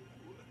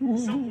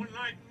 Someone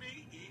like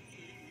me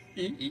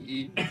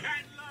can't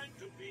learn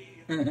to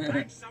be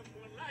like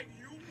someone like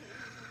you.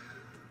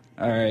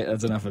 All right,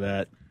 that's enough of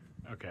that.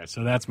 Okay,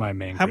 so that's my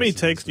main. How many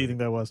criticism. takes do you think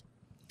that was?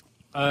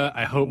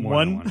 I hope more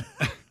One? than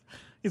one.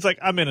 He's like,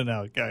 I'm in and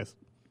out, guys.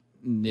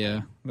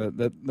 Yeah,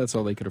 that's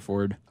all they could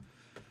afford.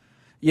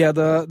 Yeah,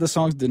 the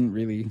songs didn't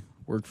really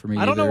work for me.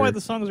 I don't know either. why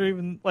the songs are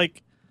even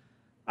like.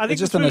 I think It's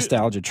just this a movie-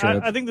 nostalgia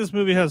trip. I think this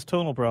movie has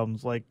tonal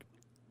problems. Like,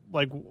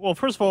 well,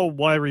 first of all,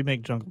 why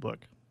remake Jungle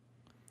Book?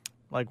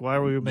 Like, why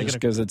are we making Just a?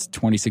 because it's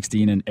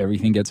 2016 and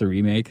everything gets a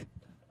remake.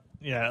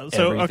 Yeah.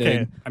 So everything.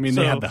 okay. I mean,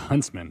 so, they had The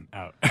Huntsman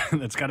out.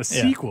 It's got a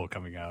sequel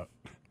coming out.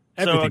 So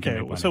Everything can okay.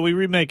 make money. So we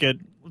remake it.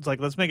 It's like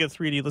let's make it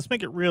 3D. Let's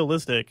make it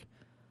realistic,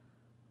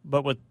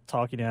 but with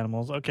talking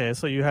animals. Okay.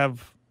 So you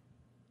have.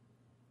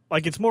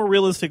 Like it's more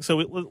realistic,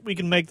 so we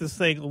can make this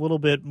thing a little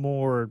bit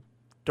more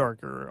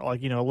darker,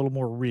 like a little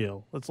more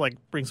real. Let's like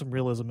bring some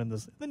realism in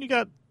this. Then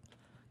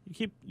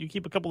you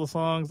keep a couple of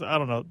songs. I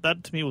don't know.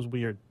 That to me was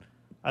weird.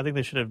 I think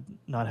they should have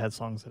not had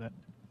songs in it.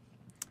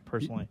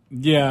 personally.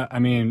 Yeah, I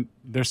mean,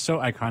 they're so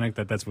iconic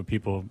that that's what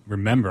people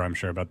remember, I'm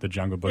sure, about the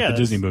Jungle Book, the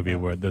Disney movie,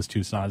 where those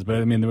two songs. But,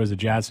 I mean, there was a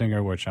jazz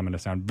singer, which I'm going to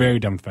sound very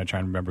dumb if I try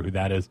and remember who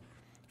that is,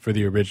 for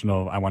the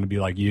original I Want to Be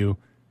Like You.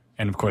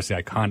 And, of course,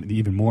 the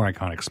even more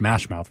iconic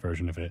Smash Mouth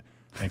version of it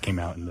that came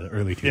out in the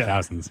early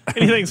 2000s.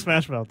 Anything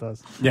Smash Mouth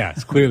does. Yeah,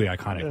 it's clearly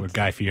iconic, where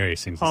Guy Fieri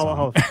sings the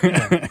song.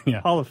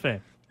 Hall of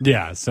Fame.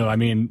 Yeah, so, I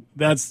mean,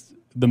 that's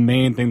the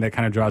main thing that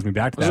kind of draws me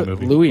back to that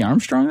movie. Louis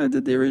Armstrong that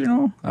did the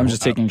original? I'm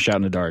just taking a shot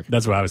in the dark.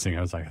 That's what I was thinking.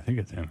 I was like, I think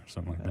it's him or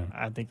something like that.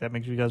 I think that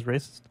makes you guys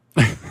racist.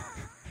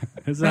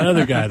 It's that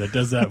other guy that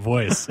does that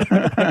voice.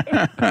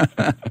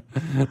 That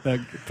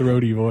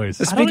throaty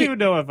voice. I don't even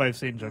know if I've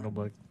seen Jungle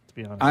Book, to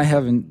be honest. I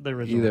haven't The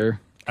original.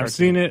 either. I've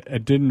seen it.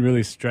 It didn't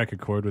really strike a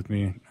chord with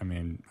me. I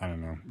mean, I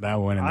don't know. That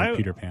one and the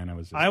Peter Pan, I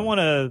was just I want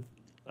a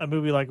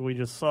movie like we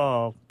just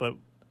saw, but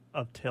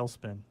of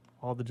Tailspin.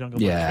 All the Jungle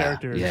Book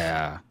characters.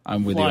 Yeah,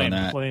 I'm with you on flying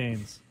that.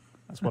 planes.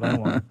 That's what I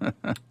want.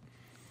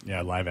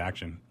 Yeah, live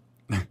action.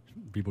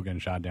 People getting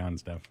shot down and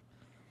stuff.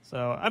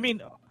 So, I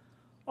mean,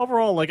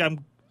 overall, like,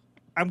 I'm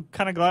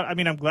kind of glad. I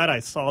mean, I'm glad I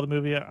saw the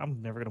movie.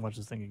 I'm never going to watch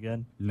this thing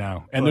again.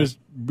 No. And there's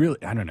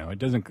really, I don't know.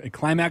 It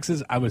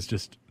climaxes, I was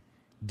just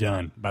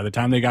done. By the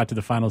time they got to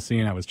the final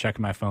scene, I was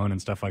checking my phone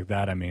and stuff like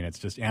that. I mean, it's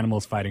just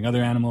animals fighting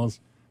other animals.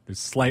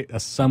 There's a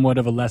somewhat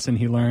of a lesson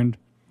he learned.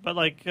 But,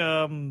 like,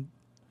 again,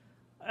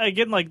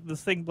 like,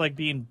 this thing, like,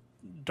 being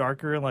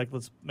darker, like,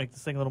 let's make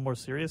this thing a little more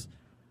serious.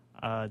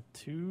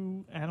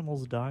 2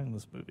 animals die in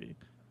this movie.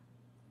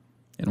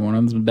 And one of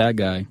them's a bad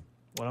guy.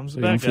 One of them's So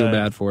a you bad don't feel guy.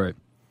 bad for it.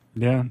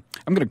 Yeah.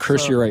 I'm going to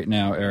curse you right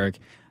now, Eric.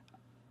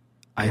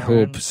 I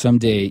hope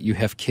someday you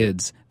have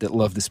kids that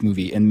love this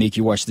movie and make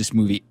you watch this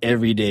movie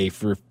every day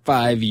for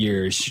 5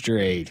 years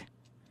straight.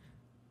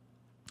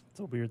 It's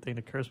a weird thing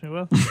to curse me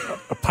with.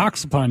 A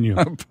pox upon you.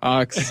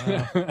 Pox.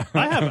 I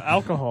have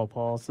alcohol,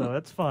 Paul, so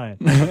that's fine.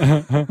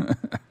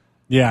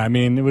 Yeah, I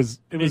mean, it was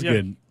good. If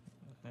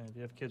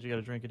you have kids, you got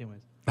to drink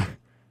anyways.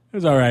 It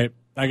was all right.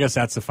 I guess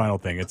that's the final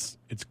thing. It's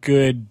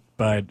good,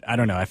 but I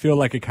don't know. I feel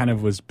like it kind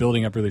of was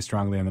building up really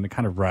strongly, and then it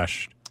kind of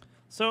rushed.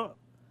 So,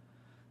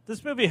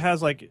 this movie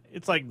has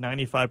it's like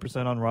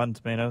 95% on Rotten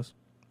Tomatoes,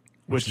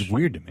 Which is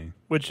weird to me.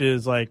 which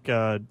is like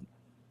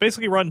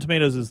basically Rotten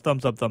Tomatoes is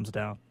thumbs up, thumbs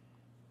down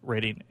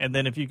rating. And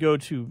then if you go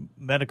to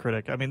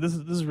Metacritic, I mean this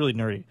is really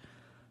nerdy.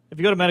 If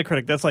you go to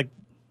Metacritic, that's like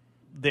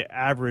the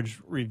average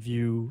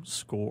review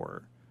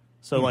score.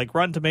 So like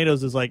Rotten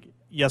Tomatoes is like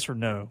yes or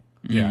no.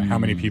 Yeah, how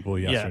many people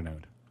yes or no?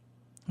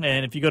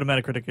 And if you go to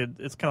Metacritic,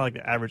 it's kind of like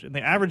the average. And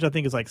the average I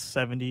think is like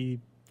 75%,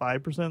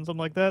 something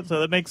like that.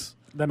 So that makes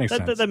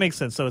sense. That makes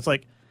sense. So it's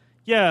like,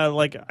 yeah,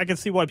 like I can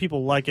see why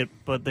people like it,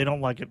 but they don't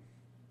like it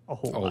a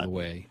whole lot. All the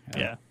way.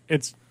 Yeah.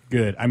 It's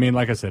good. I mean,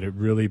 like I said, it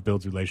really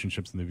builds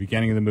relationships in the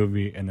beginning of the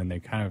movie, and then they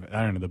kind of,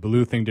 I don't know, the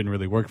Baloo thing didn't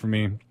really work for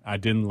me. I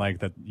didn't like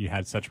that you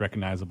had such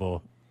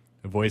recognizable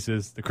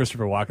voices. The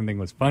Christopher Walken thing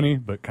was funny,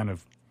 but kind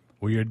of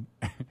weird.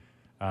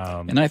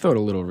 And I thought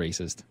a little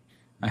racist.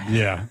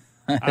 Yeah.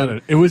 I don't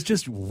know. It was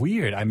just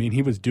weird. I mean,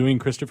 he was doing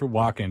Christopher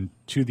Walken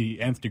to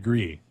the nth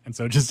degree, and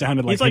so it just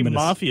sounded like He's like him in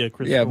mafia,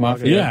 Christopher Walken.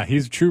 mafia. Yeah,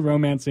 he's true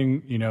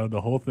romancing, the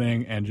whole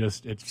thing, and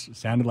just it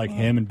sounded like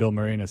him and Bill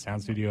Murray in a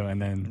sound studio,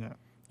 and then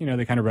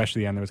they kind of rushed to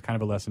the end. There was kind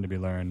of a lesson to be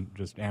learned,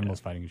 just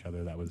animals fighting each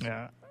other. That was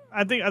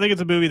I think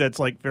it's a movie that's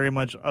like very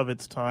much of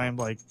its time.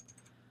 Like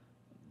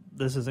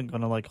this isn't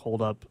going to like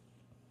hold up.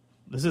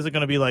 This isn't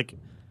going to be like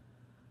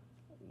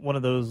one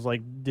of those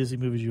like Disney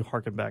movies you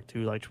harken back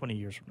to like 20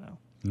 years from now.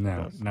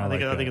 no, I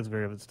think it's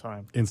very of its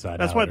time.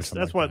 Inside That's Out what or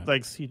something that's like what that.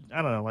 like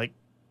I don't know like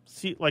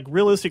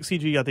realistic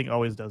CG I think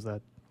always does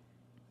that.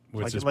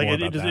 Which is like more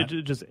it about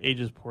that. just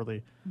ages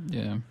poorly.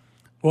 Yeah.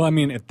 Well, I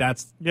mean, if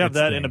that's You have its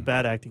that thing. and a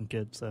bad acting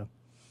kid. So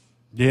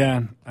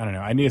Yeah, I don't know.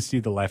 I need to see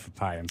The Life of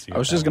Pi and see. I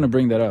was just going to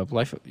bring that up.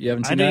 You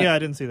haven't seen that? I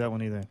didn't see that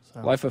one either.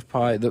 So. Life of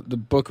Pi. The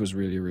book was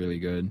really, really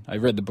good. I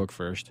read the book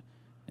first.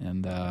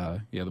 And,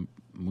 the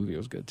movie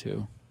was good,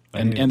 too.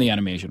 And the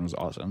animation was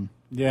awesome.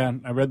 Yeah,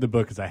 I read the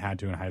book because I had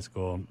to in high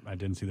school. I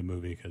didn't see the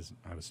movie because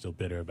I was still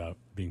bitter about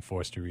being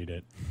forced to read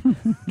it.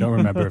 Don't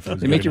remember if it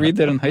was They make you read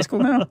that in high school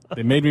now?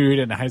 They made me read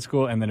it in high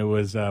school, and then it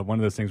was one of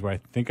those things where I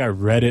think I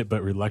read it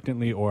but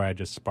reluctantly, or I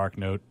just spark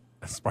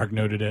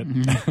noted it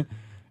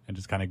and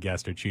just kind of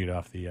guessed or cheated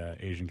off the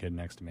Asian kid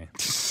next to me.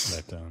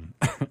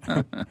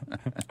 But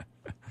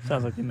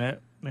Sounds like the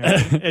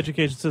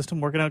education system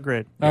working out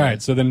great. all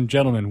right, so then,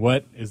 gentlemen,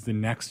 what is the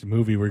next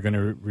movie we're going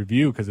to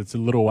review? Because it's a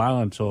little while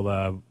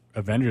until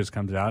Avengers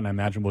comes out, and I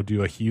imagine we'll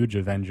do a huge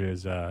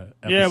Avengers episode.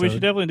 Yeah, we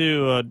should definitely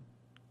do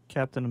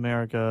Captain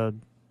America,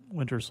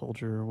 Winter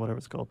Soldier, or whatever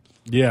it's called.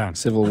 Yeah,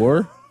 Civil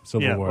War?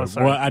 Civil Yeah, War. well,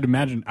 sorry. Well, I'd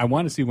imagine I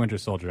want to see Winter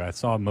Soldier. I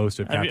saw most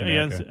of Captain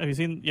America. Have you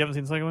seen? You haven't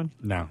seen the second one?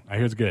 No, I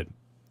hear it's good.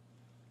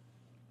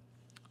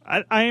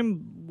 I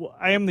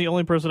am the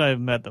only person I've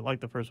met that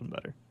liked the first one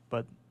better.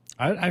 But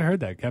I heard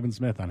that Kevin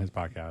Smith on his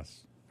podcast,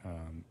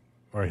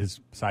 or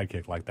his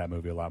sidekick, liked that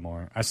movie a lot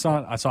more. I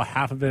saw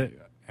half of it,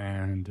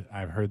 and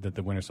I've heard that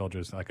the Winter Soldier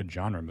is like a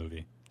genre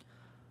movie.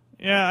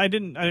 yeah, I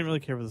didn't really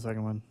care for the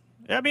second one.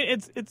 Yeah, I mean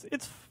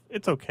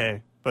it's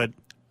okay, but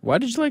Why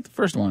did you like the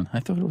first one? I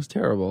thought it was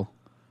terrible.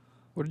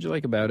 What did you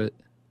like about it?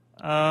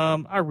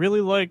 I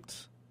really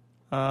liked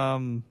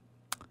the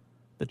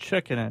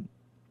chick in it.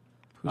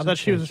 I thought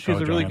she was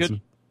a really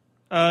good.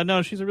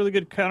 No, she's a really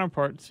good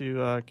counterpart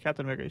to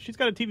Captain America. She's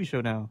got a TV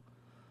show now.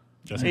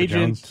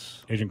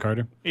 Agent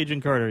Carter.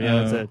 Agent Carter.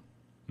 Yeah, that's it.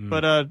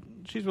 But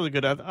she's really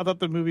good. I thought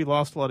the movie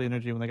lost a lot of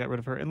energy when they got rid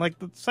of her, and like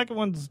the second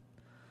one's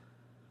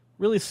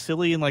really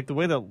silly, and like the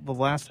way that the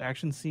last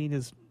action scene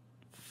is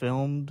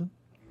filmed.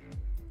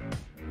 I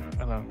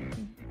don't know.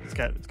 It's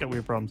got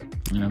weird problems.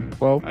 Yeah.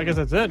 Well, I guess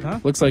that's it, huh?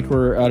 Looks like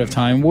we're out of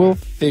time. We'll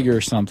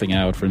figure something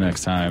out for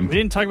next time. We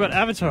didn't talk about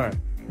Avatar.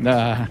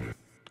 Nah.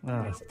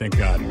 Oh. Thank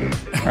God.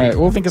 All right,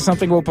 we'll think of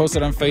something. We'll post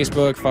it on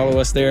Facebook. Follow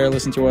us there.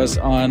 Listen to us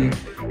on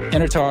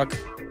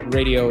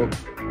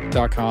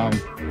InnerTalkRadio.com.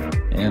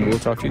 And we'll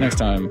talk to you next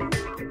time.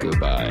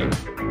 Goodbye.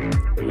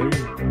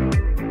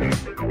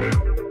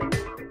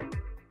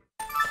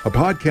 A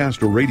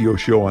podcast or radio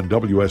show on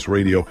WS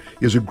Radio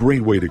is a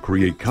great way to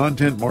create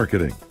content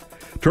marketing.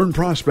 Turn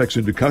prospects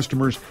into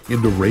customers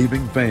into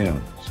raving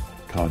fans.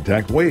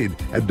 Contact Wade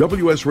at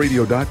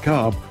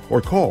WSRadio.com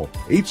or call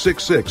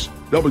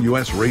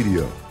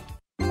 866-WS-RADIO.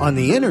 On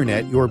the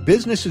internet, your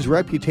business's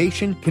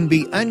reputation can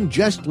be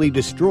unjustly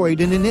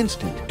destroyed in an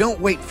instant. Don't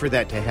wait for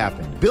that to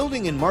happen.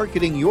 Building and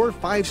marketing your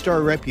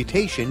 5-star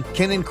reputation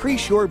can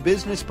increase your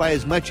business by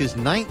as much as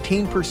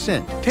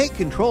 19%. Take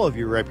control of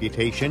your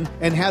reputation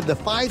and have the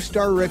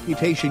 5-star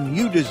reputation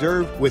you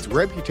deserve with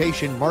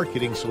Reputation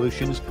Marketing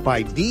Solutions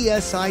by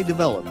DSI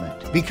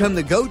Development. Become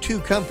the go-to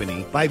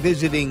company by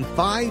visiting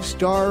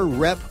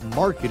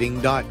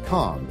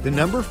 5starrepmarketing.com. The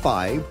number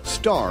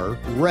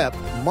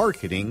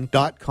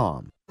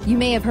 5starrepmarketing.com. You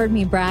may have heard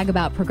me brag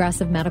about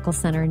Progressive Medical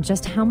Center and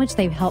just how much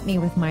they've helped me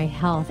with my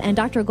health. And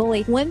Dr.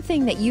 Goley, one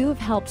thing that you have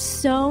helped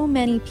so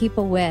many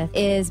people with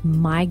is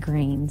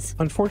migraines.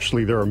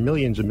 Unfortunately, there are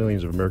millions and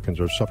millions of Americans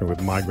who are suffering with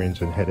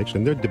migraines and headaches,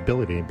 and they're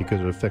debilitating because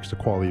it affects the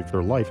quality of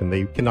their life, and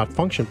they cannot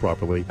function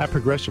properly. At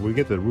Progressive, we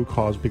get to the root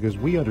cause because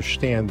we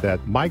understand that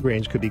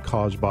migraines could be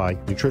caused by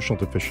nutritional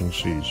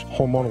deficiencies,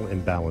 hormonal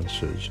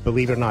imbalances,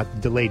 believe it or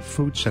not, delayed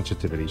food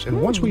sensitivities.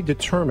 And once we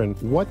determine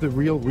what the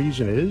real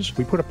reason is,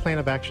 we put a plan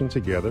of action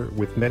together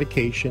with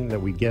medication that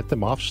we get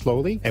them off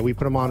slowly, and we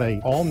put them on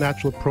an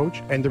all-natural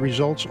approach, and the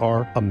results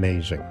are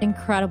amazing.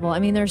 Incredible. I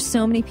mean, there's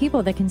so many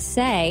people that can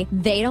say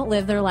they don't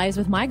live their lives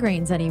with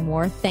migraines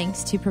anymore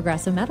thanks to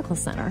Progressive Medical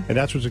Center. And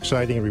that's what's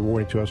exciting and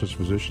rewarding to us as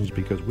physicians,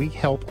 because we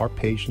help our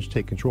patients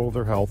take control of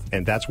their health,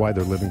 and that's why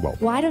they're living well.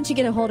 Why don't you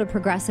get a hold of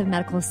Progressive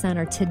Medical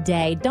Center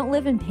today? Don't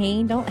live in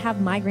pain. Don't have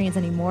migraines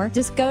anymore.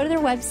 Just go to their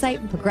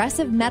website,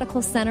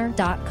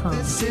 progressivemedicalcenter.com.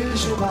 This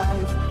is your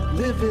life.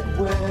 Live it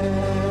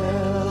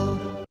well.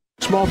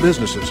 Small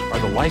businesses are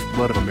the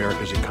lifeblood of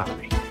America's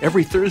economy.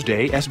 Every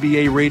Thursday,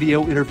 SBA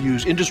Radio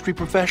interviews industry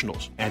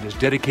professionals and is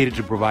dedicated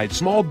to provide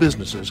small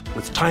businesses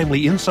with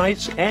timely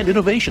insights and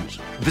innovations.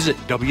 Visit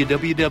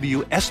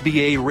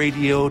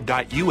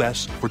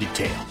www.sbaradio.us for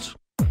details.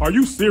 Are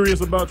you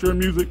serious about your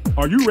music?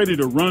 Are you ready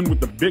to run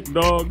with the big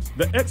dogs?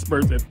 The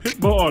experts at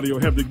Pitbull Audio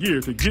have the gear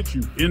to get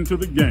you into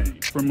the game.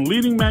 From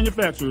leading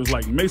manufacturers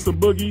like Mesa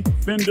Boogie,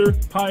 Fender,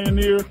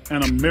 Pioneer,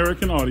 and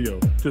American Audio.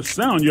 To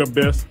sound your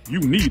best, you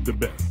need the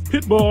best.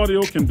 Pitbull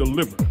Audio can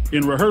deliver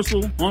in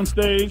rehearsal, on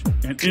stage,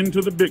 and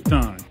into the big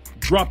time.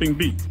 Dropping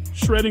beats,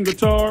 shredding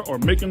guitar, or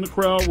making the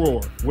crowd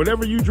roar.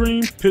 Whatever you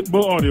dream,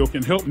 Pitbull Audio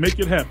can help make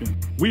it happen.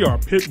 We are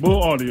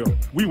Pitbull Audio.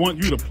 We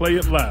want you to play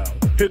it loud.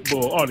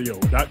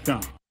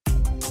 PitbullAudio.com.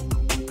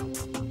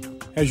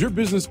 Has your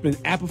business been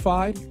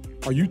appified?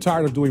 Are you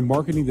tired of doing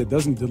marketing that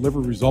doesn't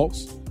deliver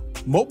results?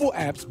 Mobile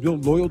apps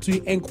build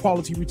loyalty and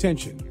quality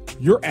retention.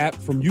 Your app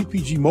from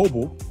UPG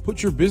Mobile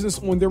puts your business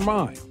on their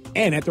mind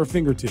and at their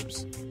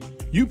fingertips.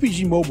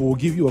 UPG Mobile will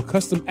give you a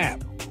custom app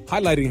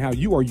highlighting how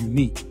you are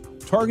unique,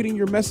 targeting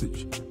your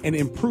message, and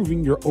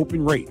improving your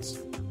open rates.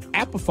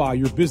 Appify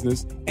your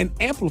business and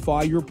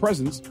amplify your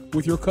presence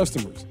with your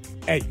customers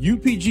at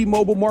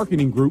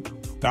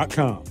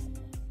upgmobilemarketinggroup.com.